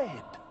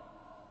died.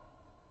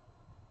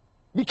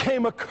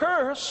 Became a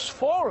curse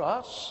for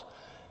us,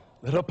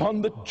 that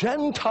upon the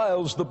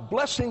Gentiles the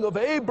blessing of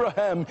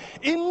Abraham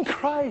in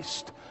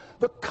Christ,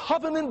 the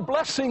covenant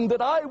blessing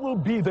that I will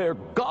be their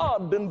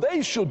God and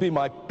they shall be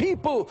my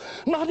people,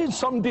 not in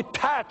some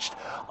detached,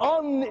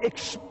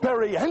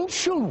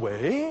 unexperiential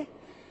way,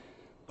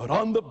 but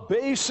on the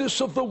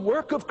basis of the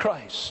work of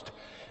Christ,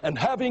 and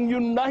having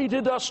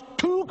united us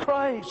to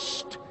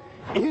Christ,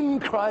 in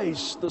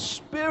Christ the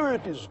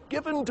Spirit is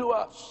given to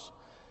us.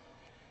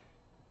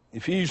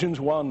 Ephesians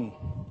 1,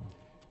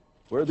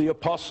 where the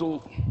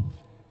apostle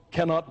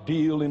cannot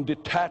deal in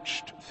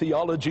detached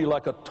theology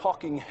like a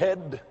talking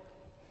head,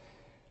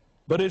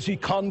 but as he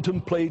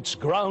contemplates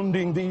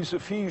grounding these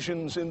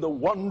Ephesians in the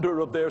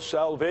wonder of their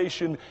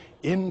salvation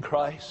in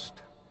Christ,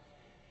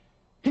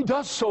 he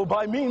does so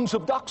by means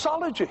of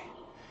doxology.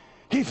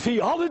 He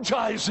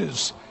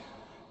theologizes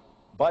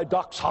by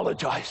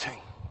doxologizing.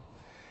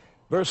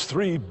 Verse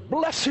 3,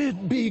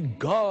 blessed be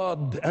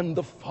God and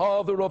the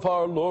Father of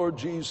our Lord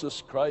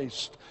Jesus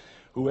Christ,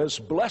 who has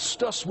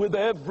blessed us with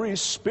every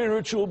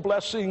spiritual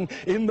blessing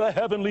in the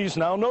heavenlies.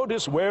 Now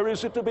notice, where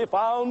is it to be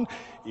found?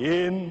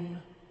 In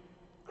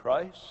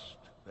Christ.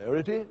 There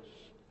it is.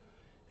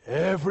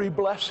 Every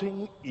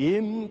blessing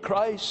in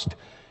Christ.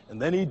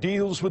 And then he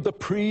deals with the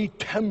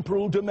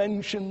pre-temporal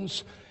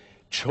dimensions,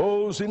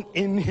 chosen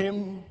in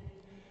him,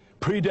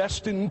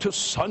 predestined to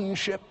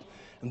sonship.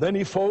 And then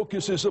he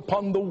focuses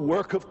upon the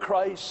work of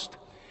Christ.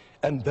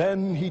 And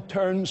then he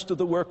turns to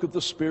the work of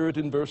the Spirit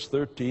in verse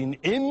 13,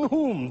 in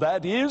whom,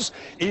 that is,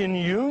 in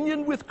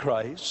union with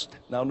Christ.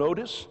 Now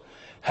notice,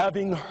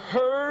 having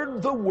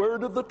heard the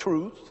word of the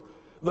truth,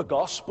 the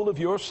gospel of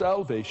your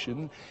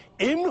salvation,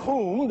 in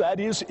whom, that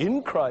is,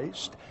 in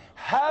Christ,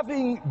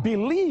 having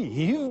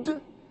believed,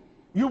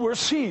 you were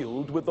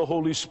sealed with the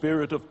Holy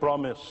Spirit of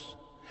promise.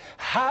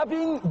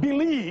 Having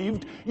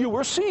believed, you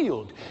were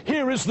sealed.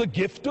 Here is the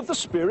gift of the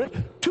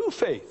Spirit to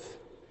faith.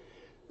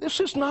 This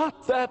is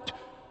not that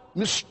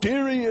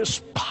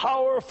mysterious,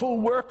 powerful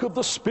work of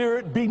the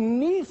Spirit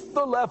beneath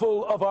the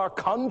level of our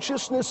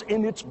consciousness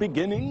in its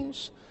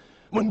beginnings,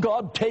 when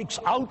God takes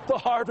out the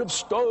heart of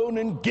stone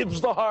and gives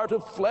the heart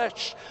of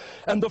flesh,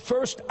 and the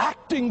first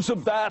actings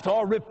of that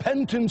are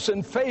repentance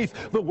and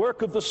faith, the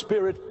work of the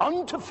Spirit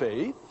unto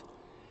faith.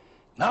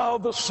 Now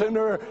the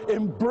sinner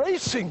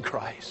embracing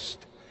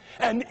Christ,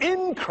 and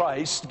in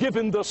Christ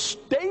given the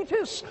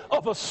status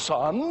of a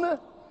son,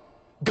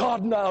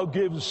 God now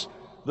gives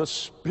the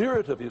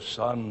Spirit of his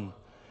Son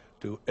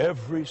to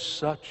every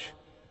such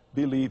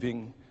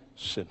believing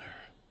sinner.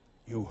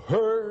 you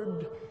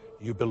heard,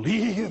 you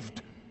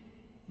believed,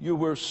 you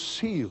were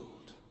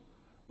sealed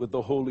with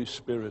the Holy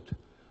Spirit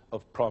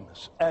of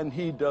promise. And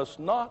he does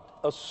not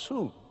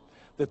assume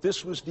that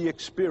this was the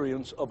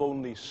experience of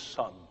only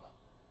some.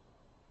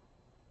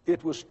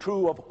 It was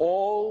true of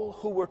all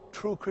who were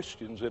true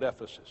Christians at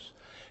Ephesus.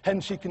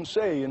 Hence he can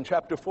say in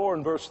chapter 4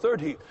 and verse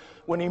 30,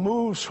 when he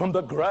moves from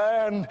the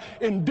grand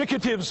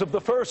indicatives of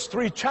the first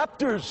 3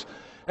 chapters,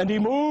 and he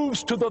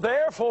moves to the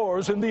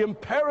therefores and the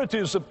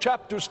imperatives of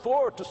chapters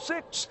 4 to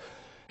 6,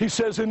 he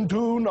says, and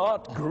do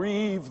not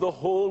grieve the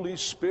Holy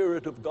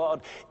Spirit of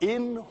God,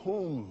 in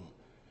whom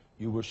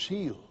you were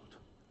sealed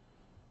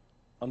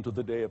unto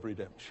the day of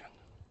redemption.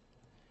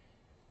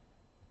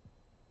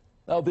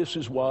 Now, this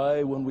is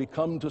why when we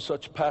come to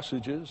such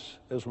passages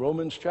as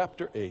Romans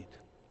chapter 8,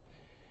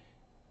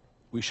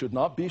 we should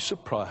not be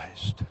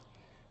surprised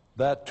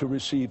that to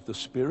receive the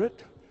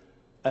Spirit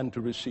and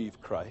to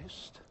receive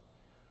Christ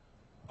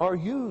are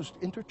used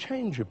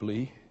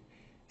interchangeably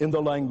in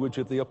the language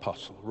of the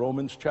apostle.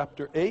 Romans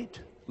chapter 8,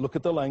 look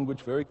at the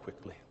language very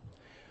quickly.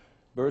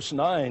 Verse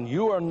 9,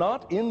 you are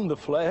not in the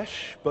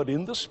flesh, but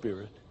in the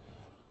Spirit,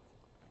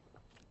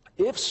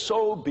 if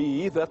so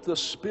be that the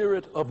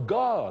Spirit of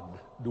God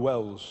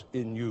dwells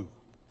in you.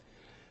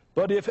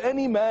 But if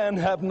any man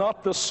have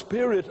not the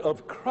Spirit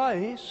of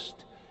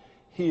Christ,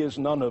 he is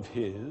none of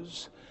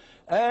his.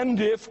 And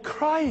if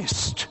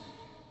Christ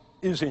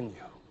is in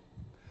you,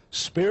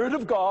 Spirit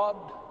of God,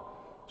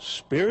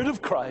 Spirit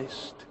of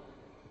Christ,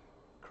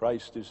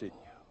 Christ is in you.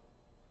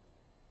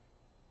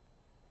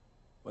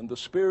 When the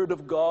Spirit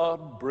of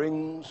God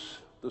brings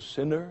the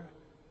sinner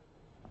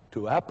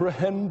to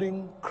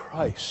apprehending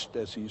Christ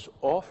as he's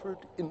offered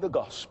in the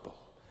gospel,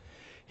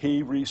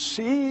 he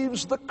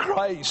receives the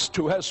Christ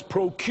who has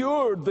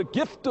procured the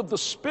gift of the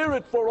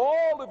Spirit for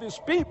all of his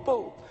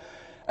people.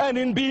 And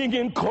in being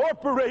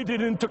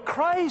incorporated into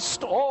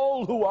Christ,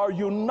 all who are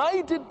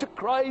united to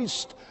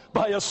Christ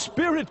by a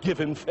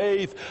Spirit-given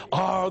faith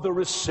are the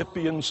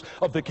recipients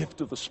of the gift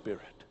of the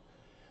Spirit.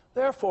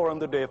 Therefore, on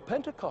the day of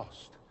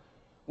Pentecost,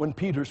 when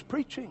Peter's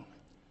preaching,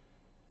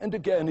 and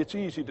again, it's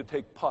easy to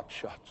take pot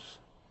shots,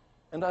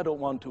 and I don't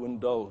want to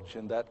indulge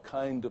in that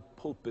kind of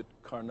pulpit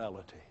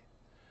carnality.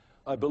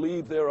 I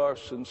believe there are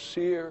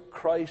sincere,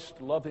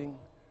 Christ-loving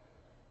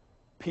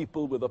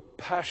people with a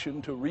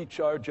passion to reach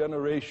our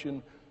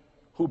generation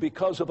who,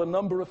 because of a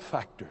number of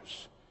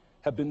factors,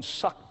 have been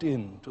sucked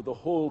into the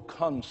whole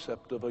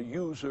concept of a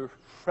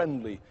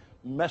user-friendly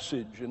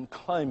message and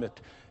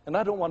climate. And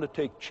I don't want to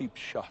take cheap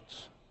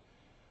shots.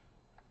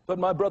 But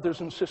my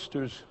brothers and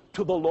sisters,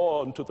 to the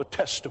law and to the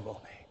testimony,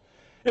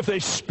 if they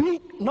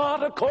speak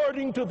not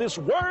according to this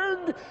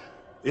word,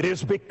 it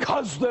is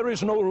because there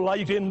is no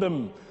light in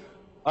them.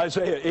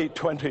 Isaiah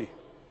 8:20.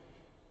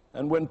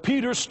 And when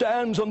Peter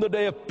stands on the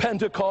day of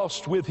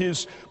Pentecost with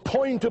his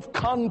point of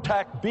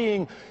contact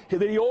being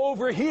that he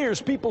overhears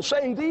people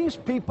saying, these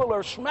people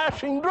are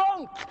smashing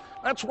drunk.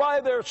 That's why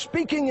they're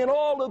speaking in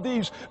all of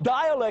these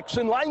dialects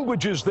and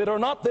languages that are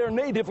not their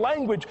native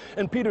language.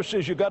 And Peter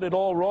says, you got it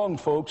all wrong,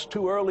 folks.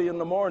 Too early in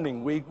the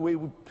morning.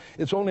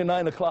 It's only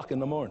 9 o'clock in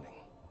the morning.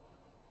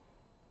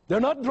 They're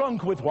not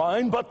drunk with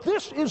wine, but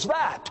this is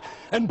that.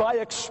 And by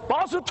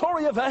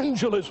expository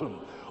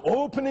evangelism,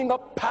 opening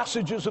up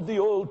passages of the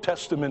Old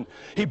Testament,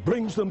 he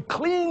brings them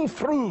clean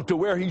through to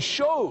where he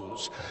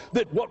shows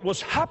that what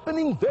was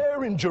happening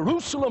there in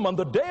Jerusalem on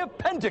the day of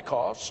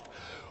Pentecost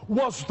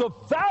was the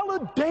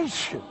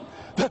validation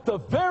that the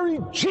very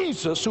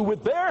Jesus who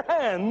with their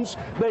hands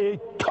they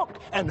took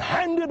and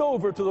handed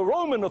over to the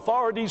Roman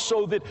authorities,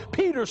 so that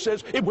Peter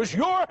says it was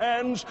your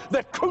hands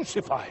that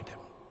crucified him.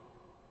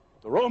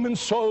 The Roman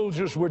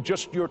soldiers were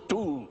just your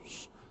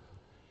tools.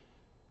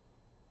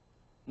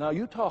 Now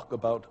you talk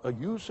about a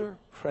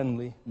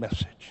user-friendly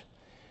message.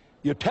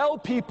 You tell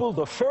people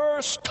the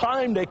first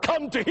time they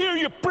come to hear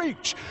you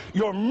preach,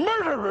 you're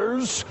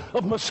murderers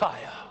of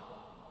Messiah,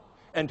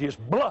 and his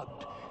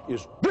blood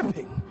is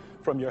dripping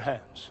from your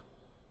hands.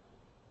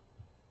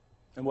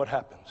 And what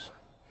happens?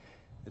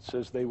 It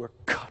says they were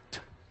cut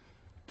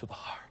to the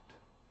heart.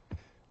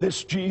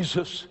 This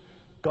Jesus,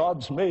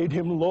 God's made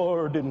him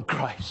Lord in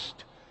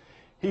Christ.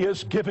 He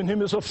has given him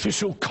his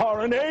official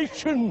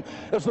coronation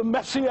as the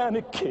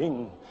Messianic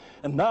King.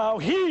 And now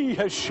he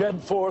has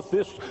shed forth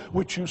this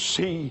which you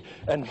see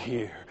and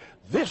hear.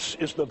 This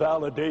is the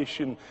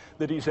validation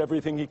that he's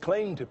everything he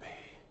claimed to be.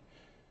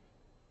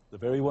 The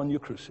very one you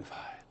crucified.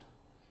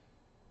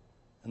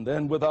 And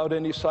then without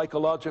any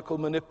psychological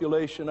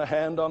manipulation, a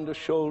hand on the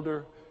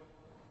shoulder,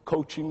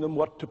 coaching them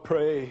what to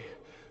pray,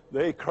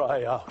 they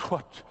cry out,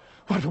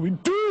 what do we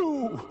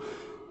do?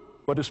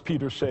 What does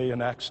Peter say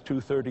in Acts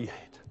 2:38?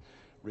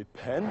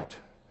 Repent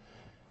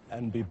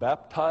and be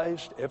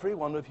baptized, every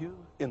one of you,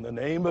 in the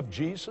name of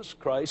Jesus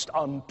Christ,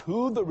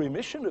 unto the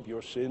remission of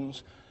your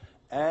sins,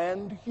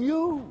 and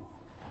you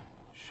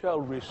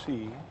shall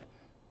receive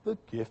the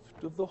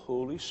gift of the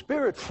Holy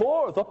Spirit.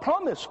 For the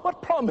promise,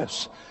 what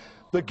promise?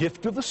 The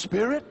gift of the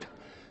Spirit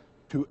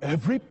to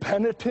every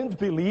penitent,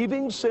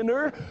 believing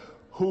sinner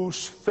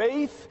whose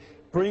faith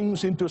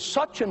brings into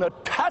such an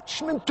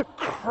attachment to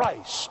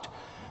Christ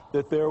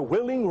that they're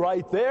willing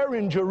right there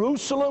in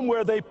Jerusalem,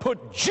 where they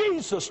put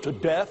Jesus to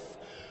death,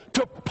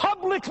 to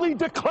publicly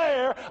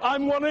declare,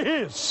 I'm one of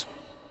his.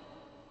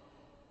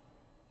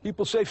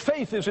 People say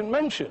faith isn't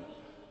mentioned.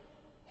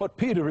 What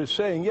Peter is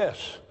saying,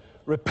 yes,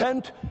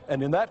 repent,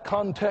 and in that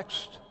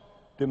context,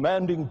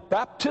 demanding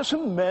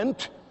baptism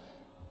meant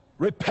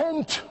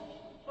repent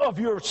of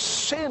your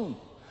sin,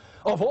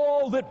 of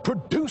all that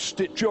produced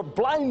it, your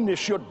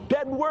blindness, your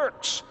dead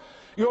works,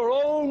 your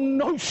own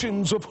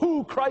notions of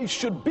who Christ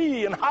should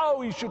be and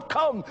how he should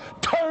come.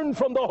 Turn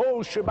from the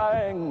whole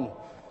shebang.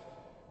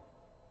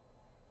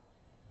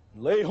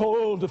 Lay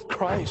hold of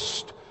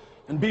Christ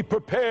and be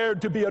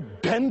prepared to be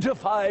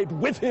identified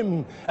with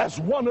him as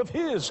one of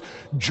his.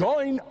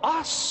 Join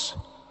us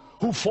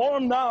who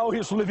form now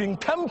his living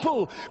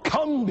temple.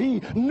 Come,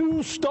 be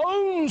new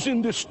stones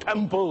in this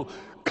temple.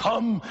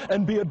 Come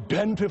and be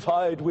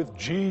identified with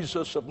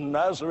Jesus of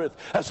Nazareth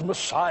as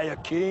Messiah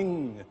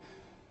King.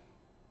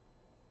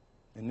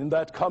 And in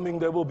that coming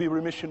there will be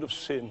remission of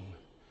sin.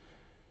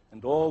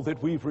 And all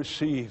that we've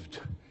received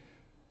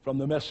from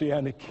the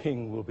Messianic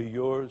King will be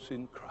yours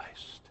in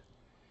Christ.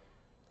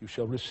 You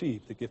shall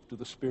receive the gift of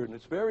the Spirit. And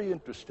it's very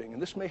interesting,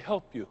 and this may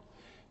help you.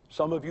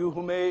 Some of you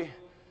who may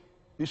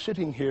be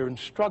sitting here and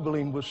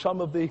struggling with some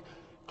of the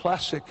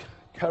classic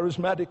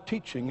charismatic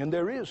teaching, and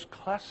there is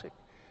classic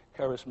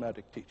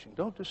charismatic teaching.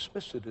 Don't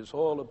dismiss it as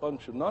all a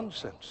bunch of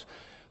nonsense.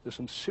 There's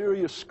some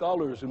serious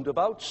scholars and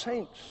devout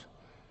saints.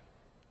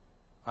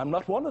 I'm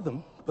not one of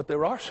them, but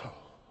there are some.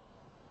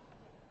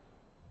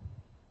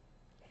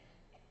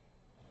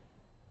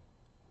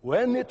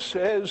 When it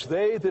says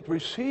they that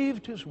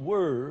received his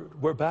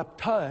word were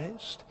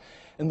baptized,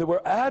 and there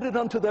were added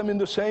unto them in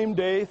the same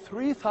day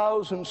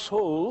 3,000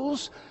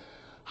 souls,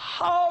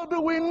 how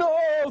do we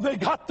know they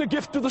got the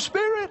gift of the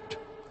Spirit?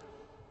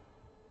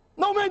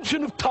 No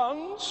mention of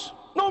tongues,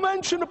 no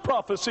mention of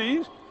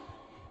prophecies.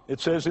 It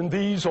says, and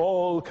these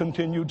all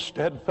continued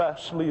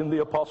steadfastly in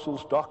the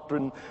apostles'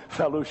 doctrine,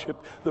 fellowship,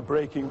 the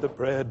breaking the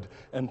bread,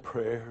 and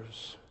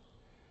prayers.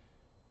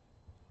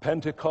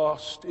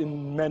 Pentecost,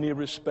 in many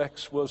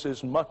respects, was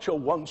as much a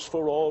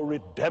once-for-all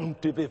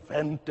redemptive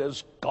event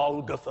as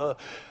Golgotha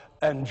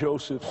and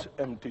Joseph's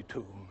empty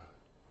tomb.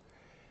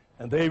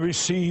 And they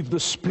received the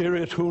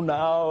Spirit, who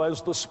now,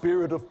 as the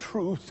Spirit of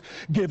truth,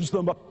 gives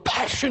them a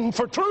passion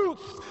for truth.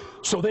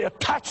 So they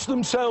attach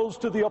themselves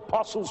to the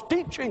apostles'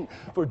 teaching,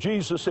 for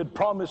Jesus had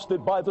promised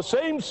that by the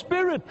same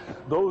Spirit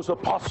those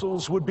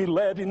apostles would be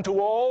led into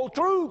all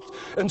truth.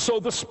 And so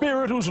the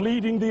Spirit who's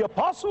leading the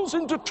apostles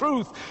into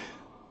truth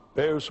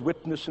bears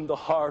witness in the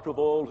heart of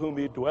all whom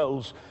he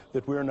dwells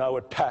that we're now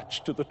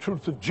attached to the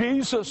truth of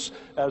Jesus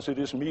as it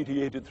is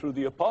mediated through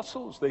the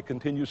apostles. They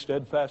continue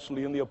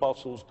steadfastly in the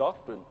apostles'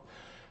 doctrine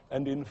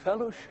and in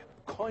fellowship,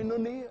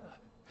 koinonia,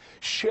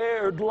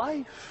 shared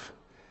life,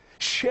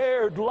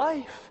 shared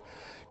life.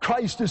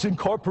 Christ has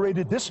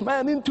incorporated this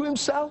man into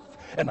himself,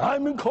 and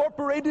I'm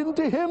incorporated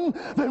into him.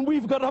 Then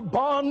we've got a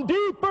bond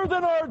deeper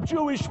than our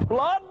Jewish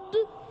blood.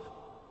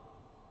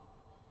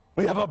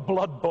 We have a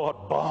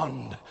blood-bought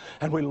bond,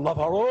 and we love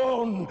our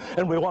own,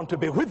 and we want to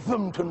be with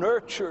them to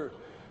nurture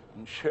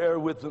and share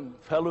with them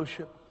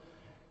fellowship.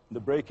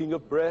 The breaking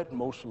of bread,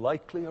 most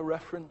likely a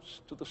reference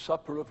to the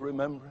supper of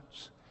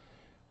remembrance,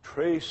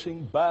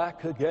 tracing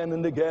back again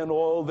and again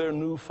all their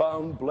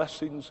newfound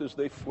blessings as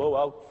they flow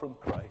out from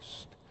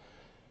Christ.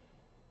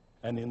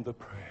 And in the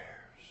prayers.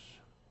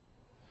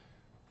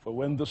 For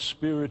when the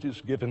Spirit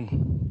is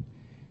given,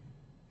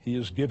 he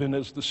is given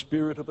as the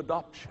Spirit of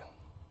adoption.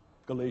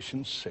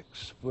 Galatians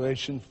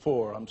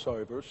 4,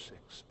 verse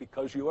 6.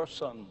 Because you are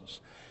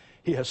sons,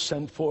 he has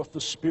sent forth the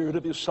Spirit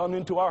of his Son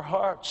into our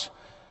hearts,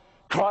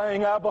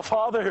 crying, Abba,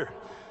 Father.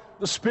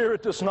 The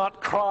Spirit does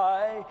not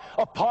cry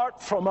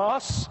apart from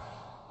us.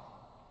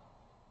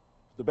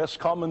 The best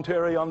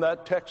commentary on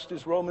that text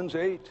is Romans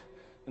 8.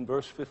 In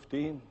verse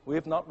 15, we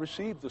have not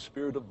received the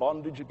spirit of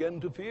bondage again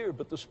to fear,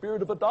 but the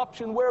spirit of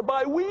adoption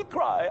whereby we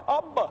cry,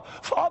 Abba,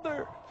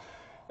 Father.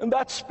 And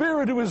that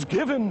Spirit who is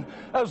given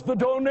as the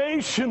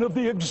donation of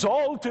the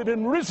exalted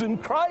and risen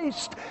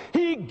Christ,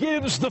 he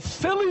gives the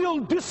filial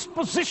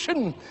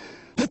disposition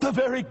that the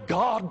very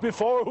God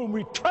before whom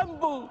we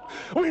tremble,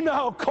 we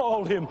now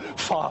call him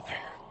Father.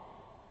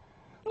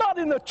 Not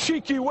in a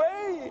cheeky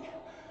way,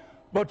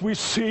 but we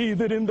see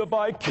that in the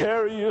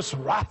vicarious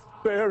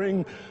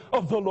wrath-bearing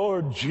of the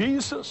Lord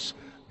Jesus,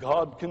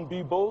 God can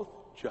be both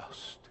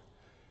just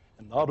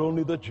and not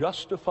only the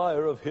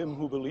justifier of him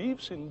who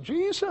believes in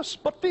Jesus,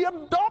 but the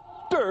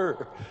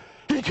adopter.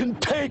 He can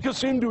take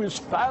us into his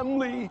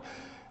family.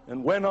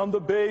 And when on the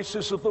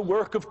basis of the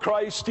work of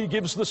Christ he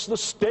gives us the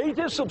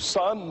status of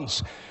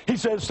sons, he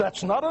says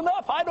that's not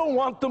enough. I don't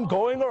want them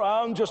going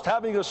around just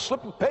having a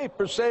slip of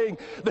paper saying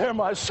they're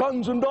my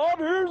sons and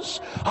daughters.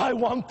 I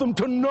want them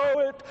to know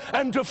it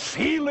and to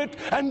feel it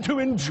and to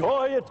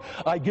enjoy it.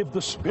 I give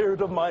the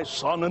Spirit of my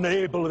Son,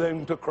 enable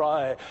them to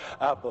cry,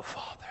 Abba,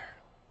 Father.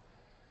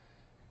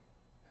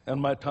 And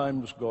my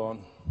time is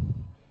gone.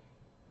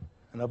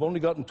 And I've only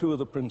gotten two of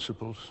the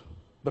principles.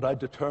 But I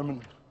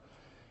determined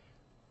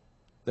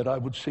that I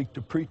would seek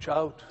to preach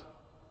out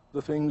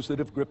the things that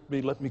have gripped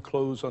me. Let me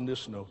close on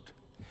this note: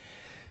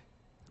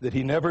 that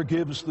he never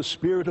gives the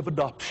spirit of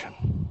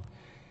adoption,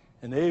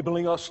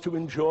 enabling us to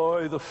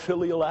enjoy the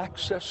filial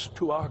access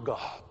to our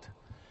God,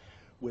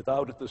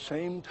 without at the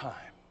same time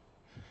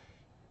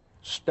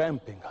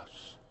stamping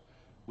us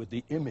with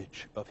the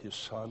image of his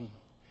Son.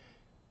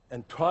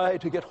 And try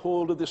to get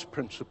hold of this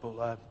principle.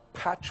 I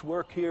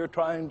patchwork here,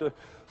 trying to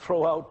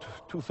throw out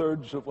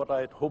two-thirds of what I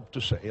had hoped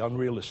to say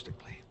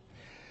unrealistically.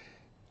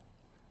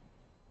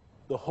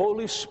 The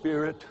Holy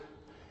Spirit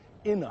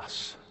in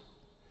us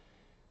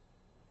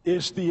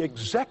is the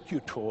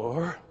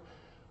executor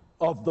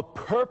of the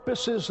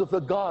purposes of the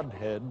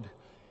Godhead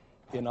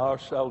in our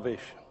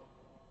salvation.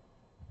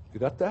 You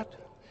got that?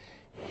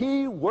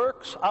 He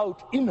works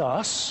out in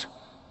us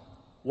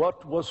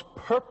what was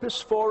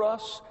purposed for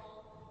us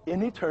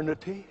in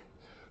eternity,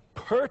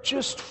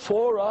 purchased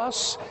for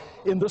us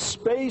in the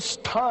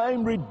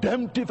space-time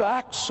redemptive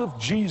acts of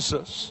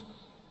Jesus,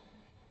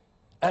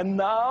 and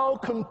now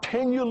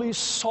continually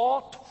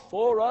sought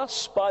for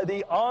us by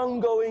the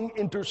ongoing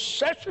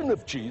intercession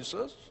of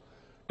Jesus.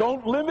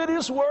 Don't limit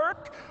his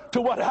work to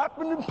what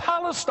happened in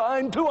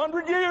Palestine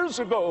 200 years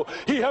ago.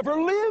 He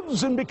ever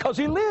lives, and because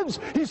he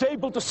lives, he's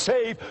able to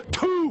save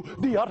to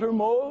the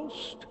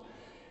uttermost.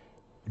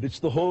 But it's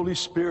the Holy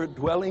Spirit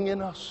dwelling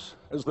in us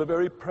as the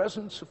very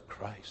presence of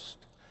Christ,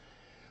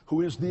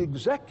 who is the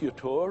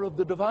executor of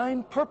the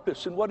divine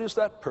purpose. And what is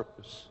that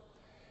purpose?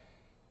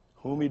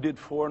 Whom he did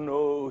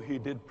foreknow, he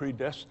did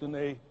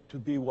predestinate to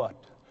be what?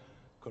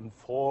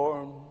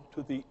 Conformed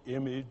to the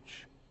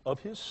image of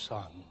his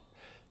Son,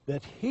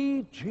 that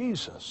he,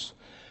 Jesus,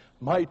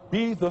 might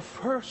be the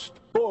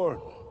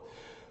firstborn,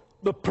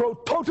 the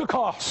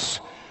prototokos,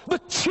 the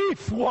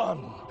chief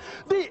one,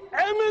 the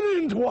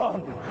eminent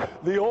one,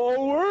 the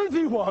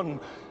all-worthy one.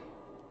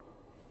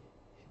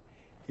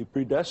 He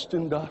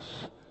predestined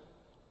us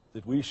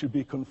that we should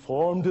be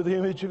conformed to the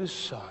image of his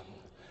Son,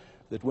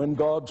 that when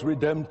God's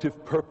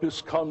redemptive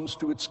purpose comes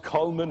to its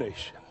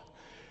culmination,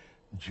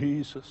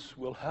 Jesus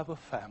will have a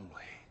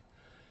family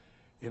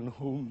in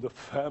whom the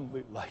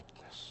family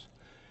likeness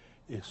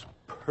is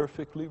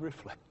perfectly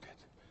reflected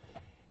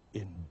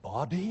in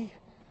body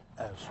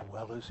as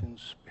well as in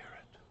spirit.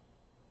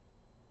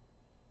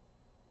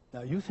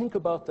 Now you think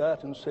about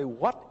that and say,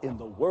 what in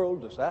the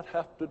world does that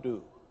have to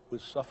do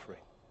with suffering?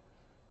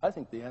 I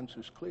think the answer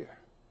is clear.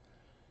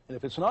 And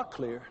if it's not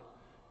clear,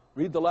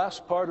 read the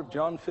last part of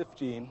John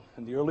 15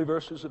 and the early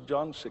verses of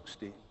John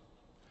 16.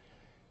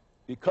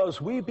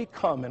 Because we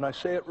become, and I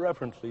say it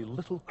reverently,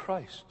 little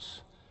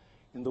Christs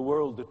in the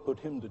world that put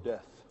him to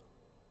death.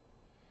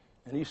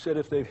 And he said,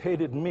 if they've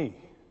hated me,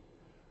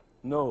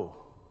 know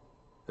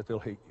that they'll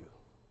hate you.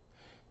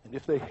 And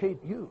if they hate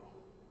you,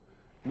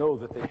 know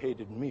that they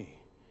hated me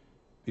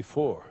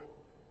before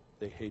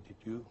they hated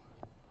you.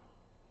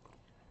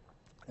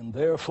 And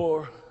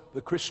therefore,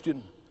 the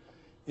Christian,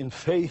 in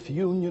faith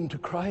union to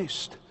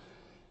Christ,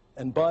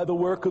 and by the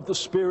work of the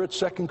Spirit,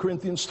 2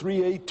 Corinthians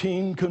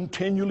 3:18,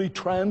 continually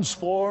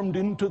transformed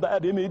into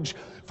that image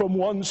from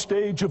one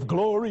stage of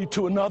glory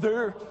to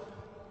another,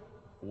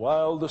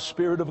 while the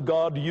Spirit of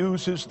God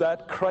uses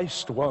that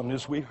Christ one,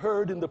 as we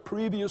heard in the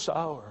previous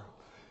hour,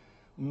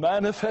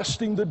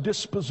 manifesting the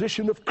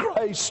disposition of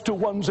Christ to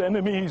one's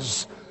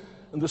enemies.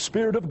 And the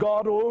Spirit of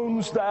God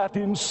owns that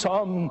in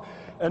some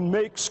and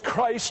makes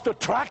Christ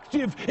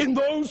attractive in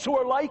those who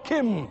are like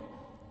him.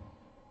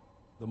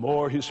 The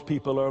more his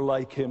people are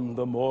like him,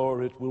 the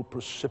more it will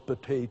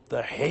precipitate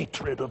the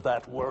hatred of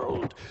that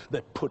world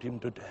that put him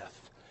to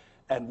death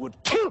and would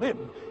kill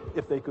him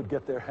if they could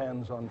get their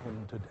hands on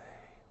him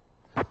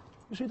today.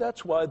 You see,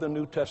 that's why the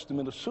New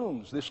Testament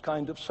assumes this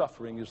kind of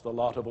suffering is the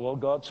lot of all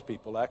God's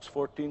people. Acts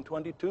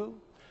 14:22.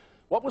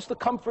 What was the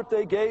comfort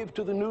they gave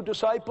to the new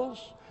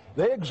disciples?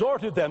 They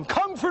exhorted them,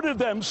 comforted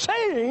them,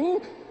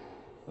 saying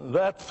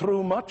that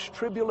through much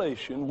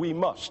tribulation we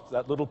must,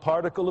 that little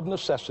particle of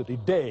necessity,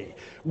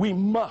 we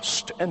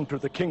must enter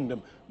the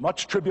kingdom.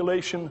 Much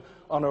tribulation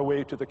on our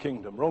way to the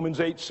kingdom. Romans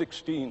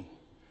 8:16.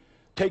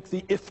 Take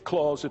the if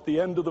clause at the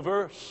end of the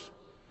verse.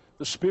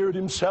 The Spirit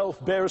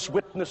himself bears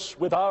witness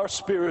with our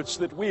spirits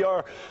that we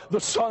are the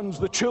sons,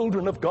 the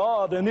children of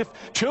God. And if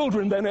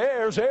children, then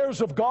heirs,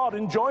 heirs of God,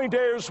 and joint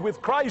heirs with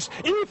Christ.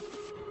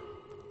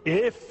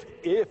 If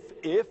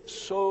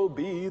so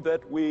be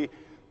that we,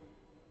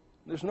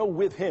 there's no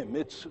with him,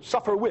 it's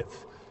suffer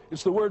with.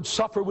 It's the word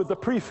suffer with the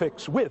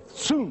prefix with,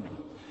 soon.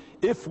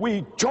 If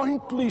we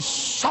jointly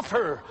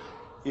suffer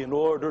in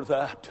order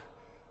that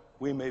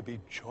we may be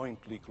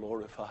jointly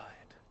glorified.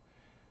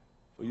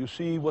 For you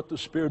see what the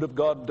Spirit of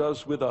God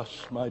does with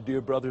us, my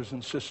dear brothers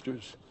and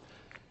sisters,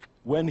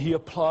 when he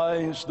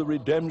applies the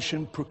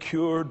redemption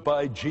procured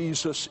by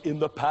Jesus in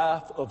the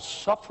path of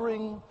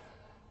suffering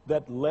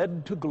that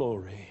led to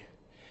glory.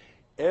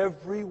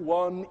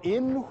 Everyone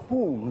in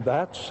whom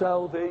that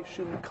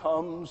salvation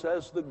comes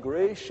as the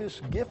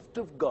gracious gift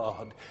of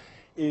God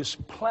is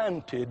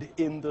planted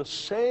in the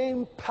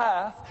same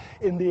path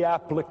in the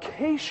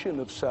application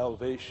of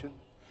salvation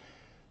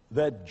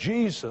that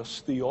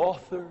Jesus, the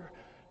author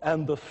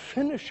and the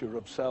finisher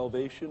of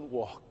salvation,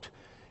 walked.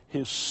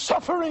 His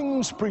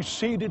sufferings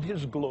preceded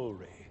his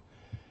glory.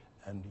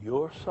 And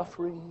your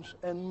sufferings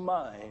and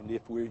mine,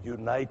 if we're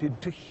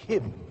united to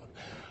him,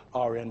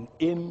 are an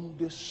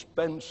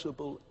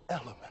indispensable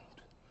element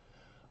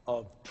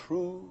of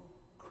true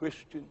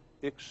Christian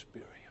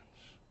experience.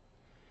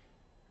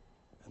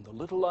 And the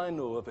little I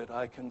know of it,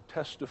 I can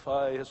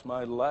testify as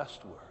my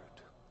last word.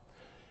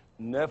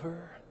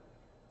 Never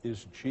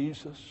is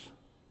Jesus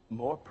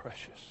more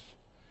precious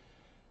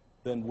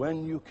than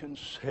when you can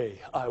say,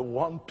 I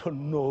want to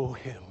know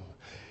him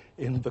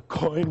in the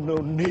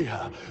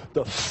koinonia,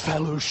 the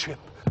fellowship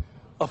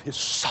of his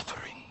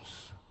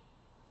sufferings.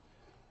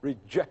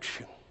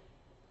 Rejection,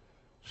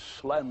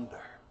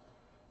 slander,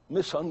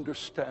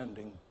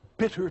 misunderstanding,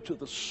 bitter to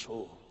the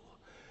soul.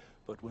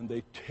 But when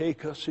they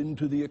take us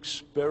into the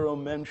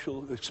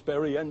experiential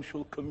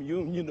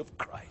communion of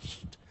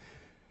Christ,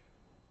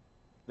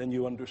 then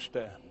you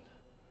understand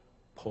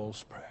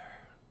Paul's prayer.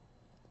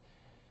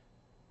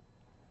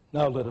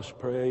 Now let us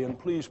pray, and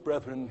please,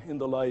 brethren, in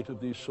the light of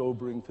these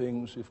sobering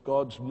things, if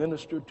God's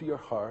ministered to your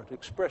heart,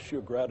 express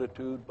your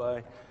gratitude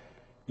by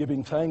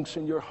giving thanks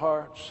in your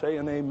heart. Say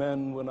an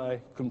amen when I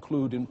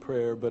conclude in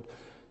prayer, but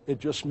it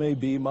just may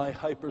be my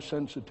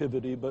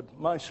hypersensitivity, but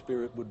my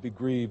spirit would be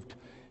grieved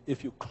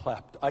if you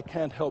clapped. I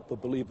can't help but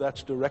believe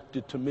that's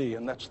directed to me,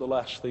 and that's the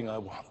last thing I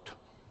want.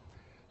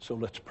 So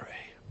let's pray.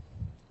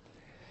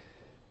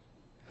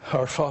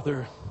 Our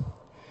Father,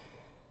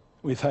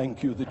 we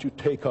thank you that you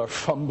take our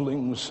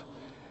fumblings,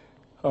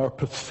 our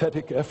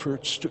pathetic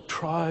efforts to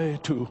try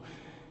to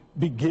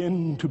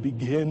begin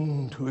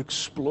to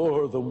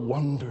explore the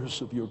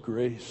wonders of your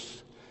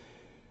grace.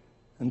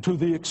 And to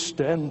the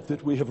extent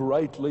that we have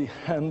rightly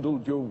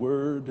handled your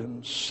word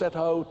and set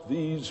out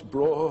these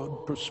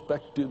broad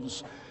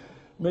perspectives,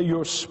 may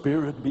your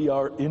Spirit be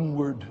our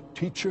inward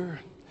teacher,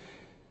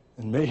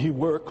 and may he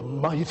work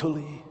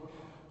mightily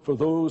for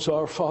those,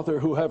 our Father,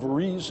 who have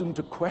reason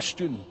to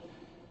question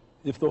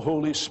if the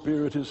Holy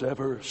Spirit has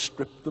ever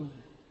stripped them,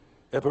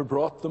 ever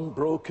brought them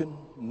broken,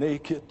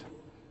 naked,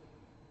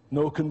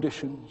 no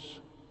conditions,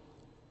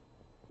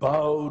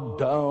 bowed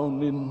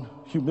down in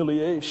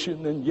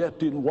humiliation and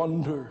yet in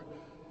wonder,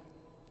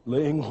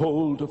 laying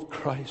hold of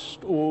Christ.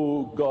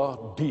 Oh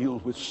God, deal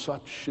with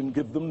such and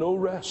give them no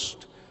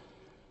rest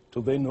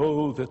till they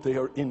know that they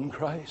are in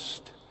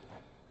Christ,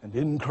 and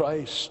in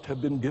Christ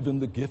have been given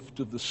the gift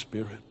of the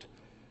Spirit,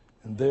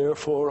 and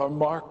therefore are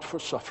marked for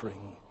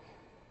suffering,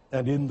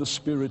 and in the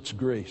Spirit's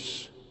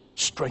grace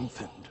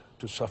strengthened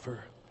to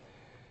suffer.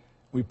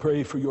 We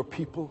pray for your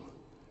people.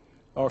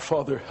 Our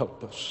Father,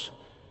 help us.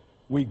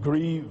 We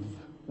grieve,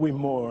 we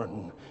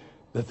mourn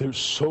that there's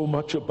so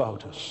much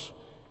about us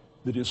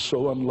that is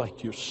so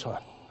unlike your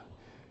Son.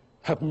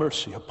 Have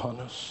mercy upon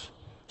us.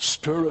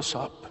 Stir us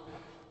up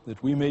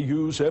that we may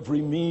use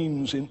every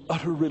means in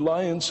utter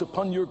reliance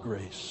upon your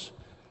grace,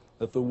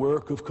 that the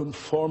work of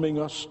conforming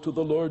us to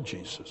the Lord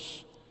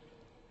Jesus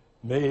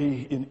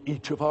may in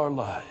each of our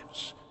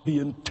lives be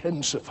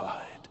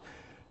intensified.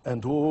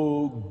 And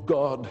oh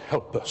God,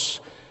 help us,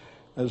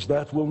 as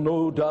that will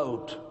no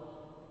doubt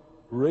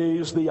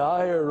raise the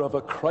ire of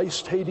a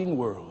Christ-hating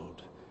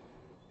world.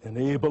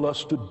 Enable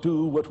us to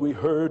do what we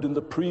heard in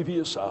the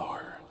previous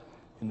hour,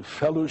 in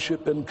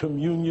fellowship and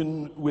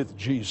communion with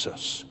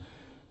Jesus,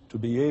 to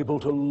be able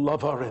to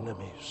love our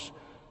enemies,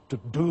 to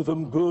do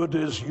them good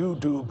as you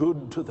do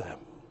good to them.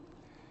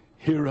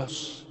 Hear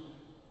us,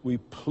 we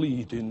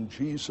plead in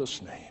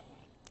Jesus' name.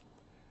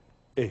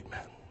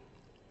 Amen.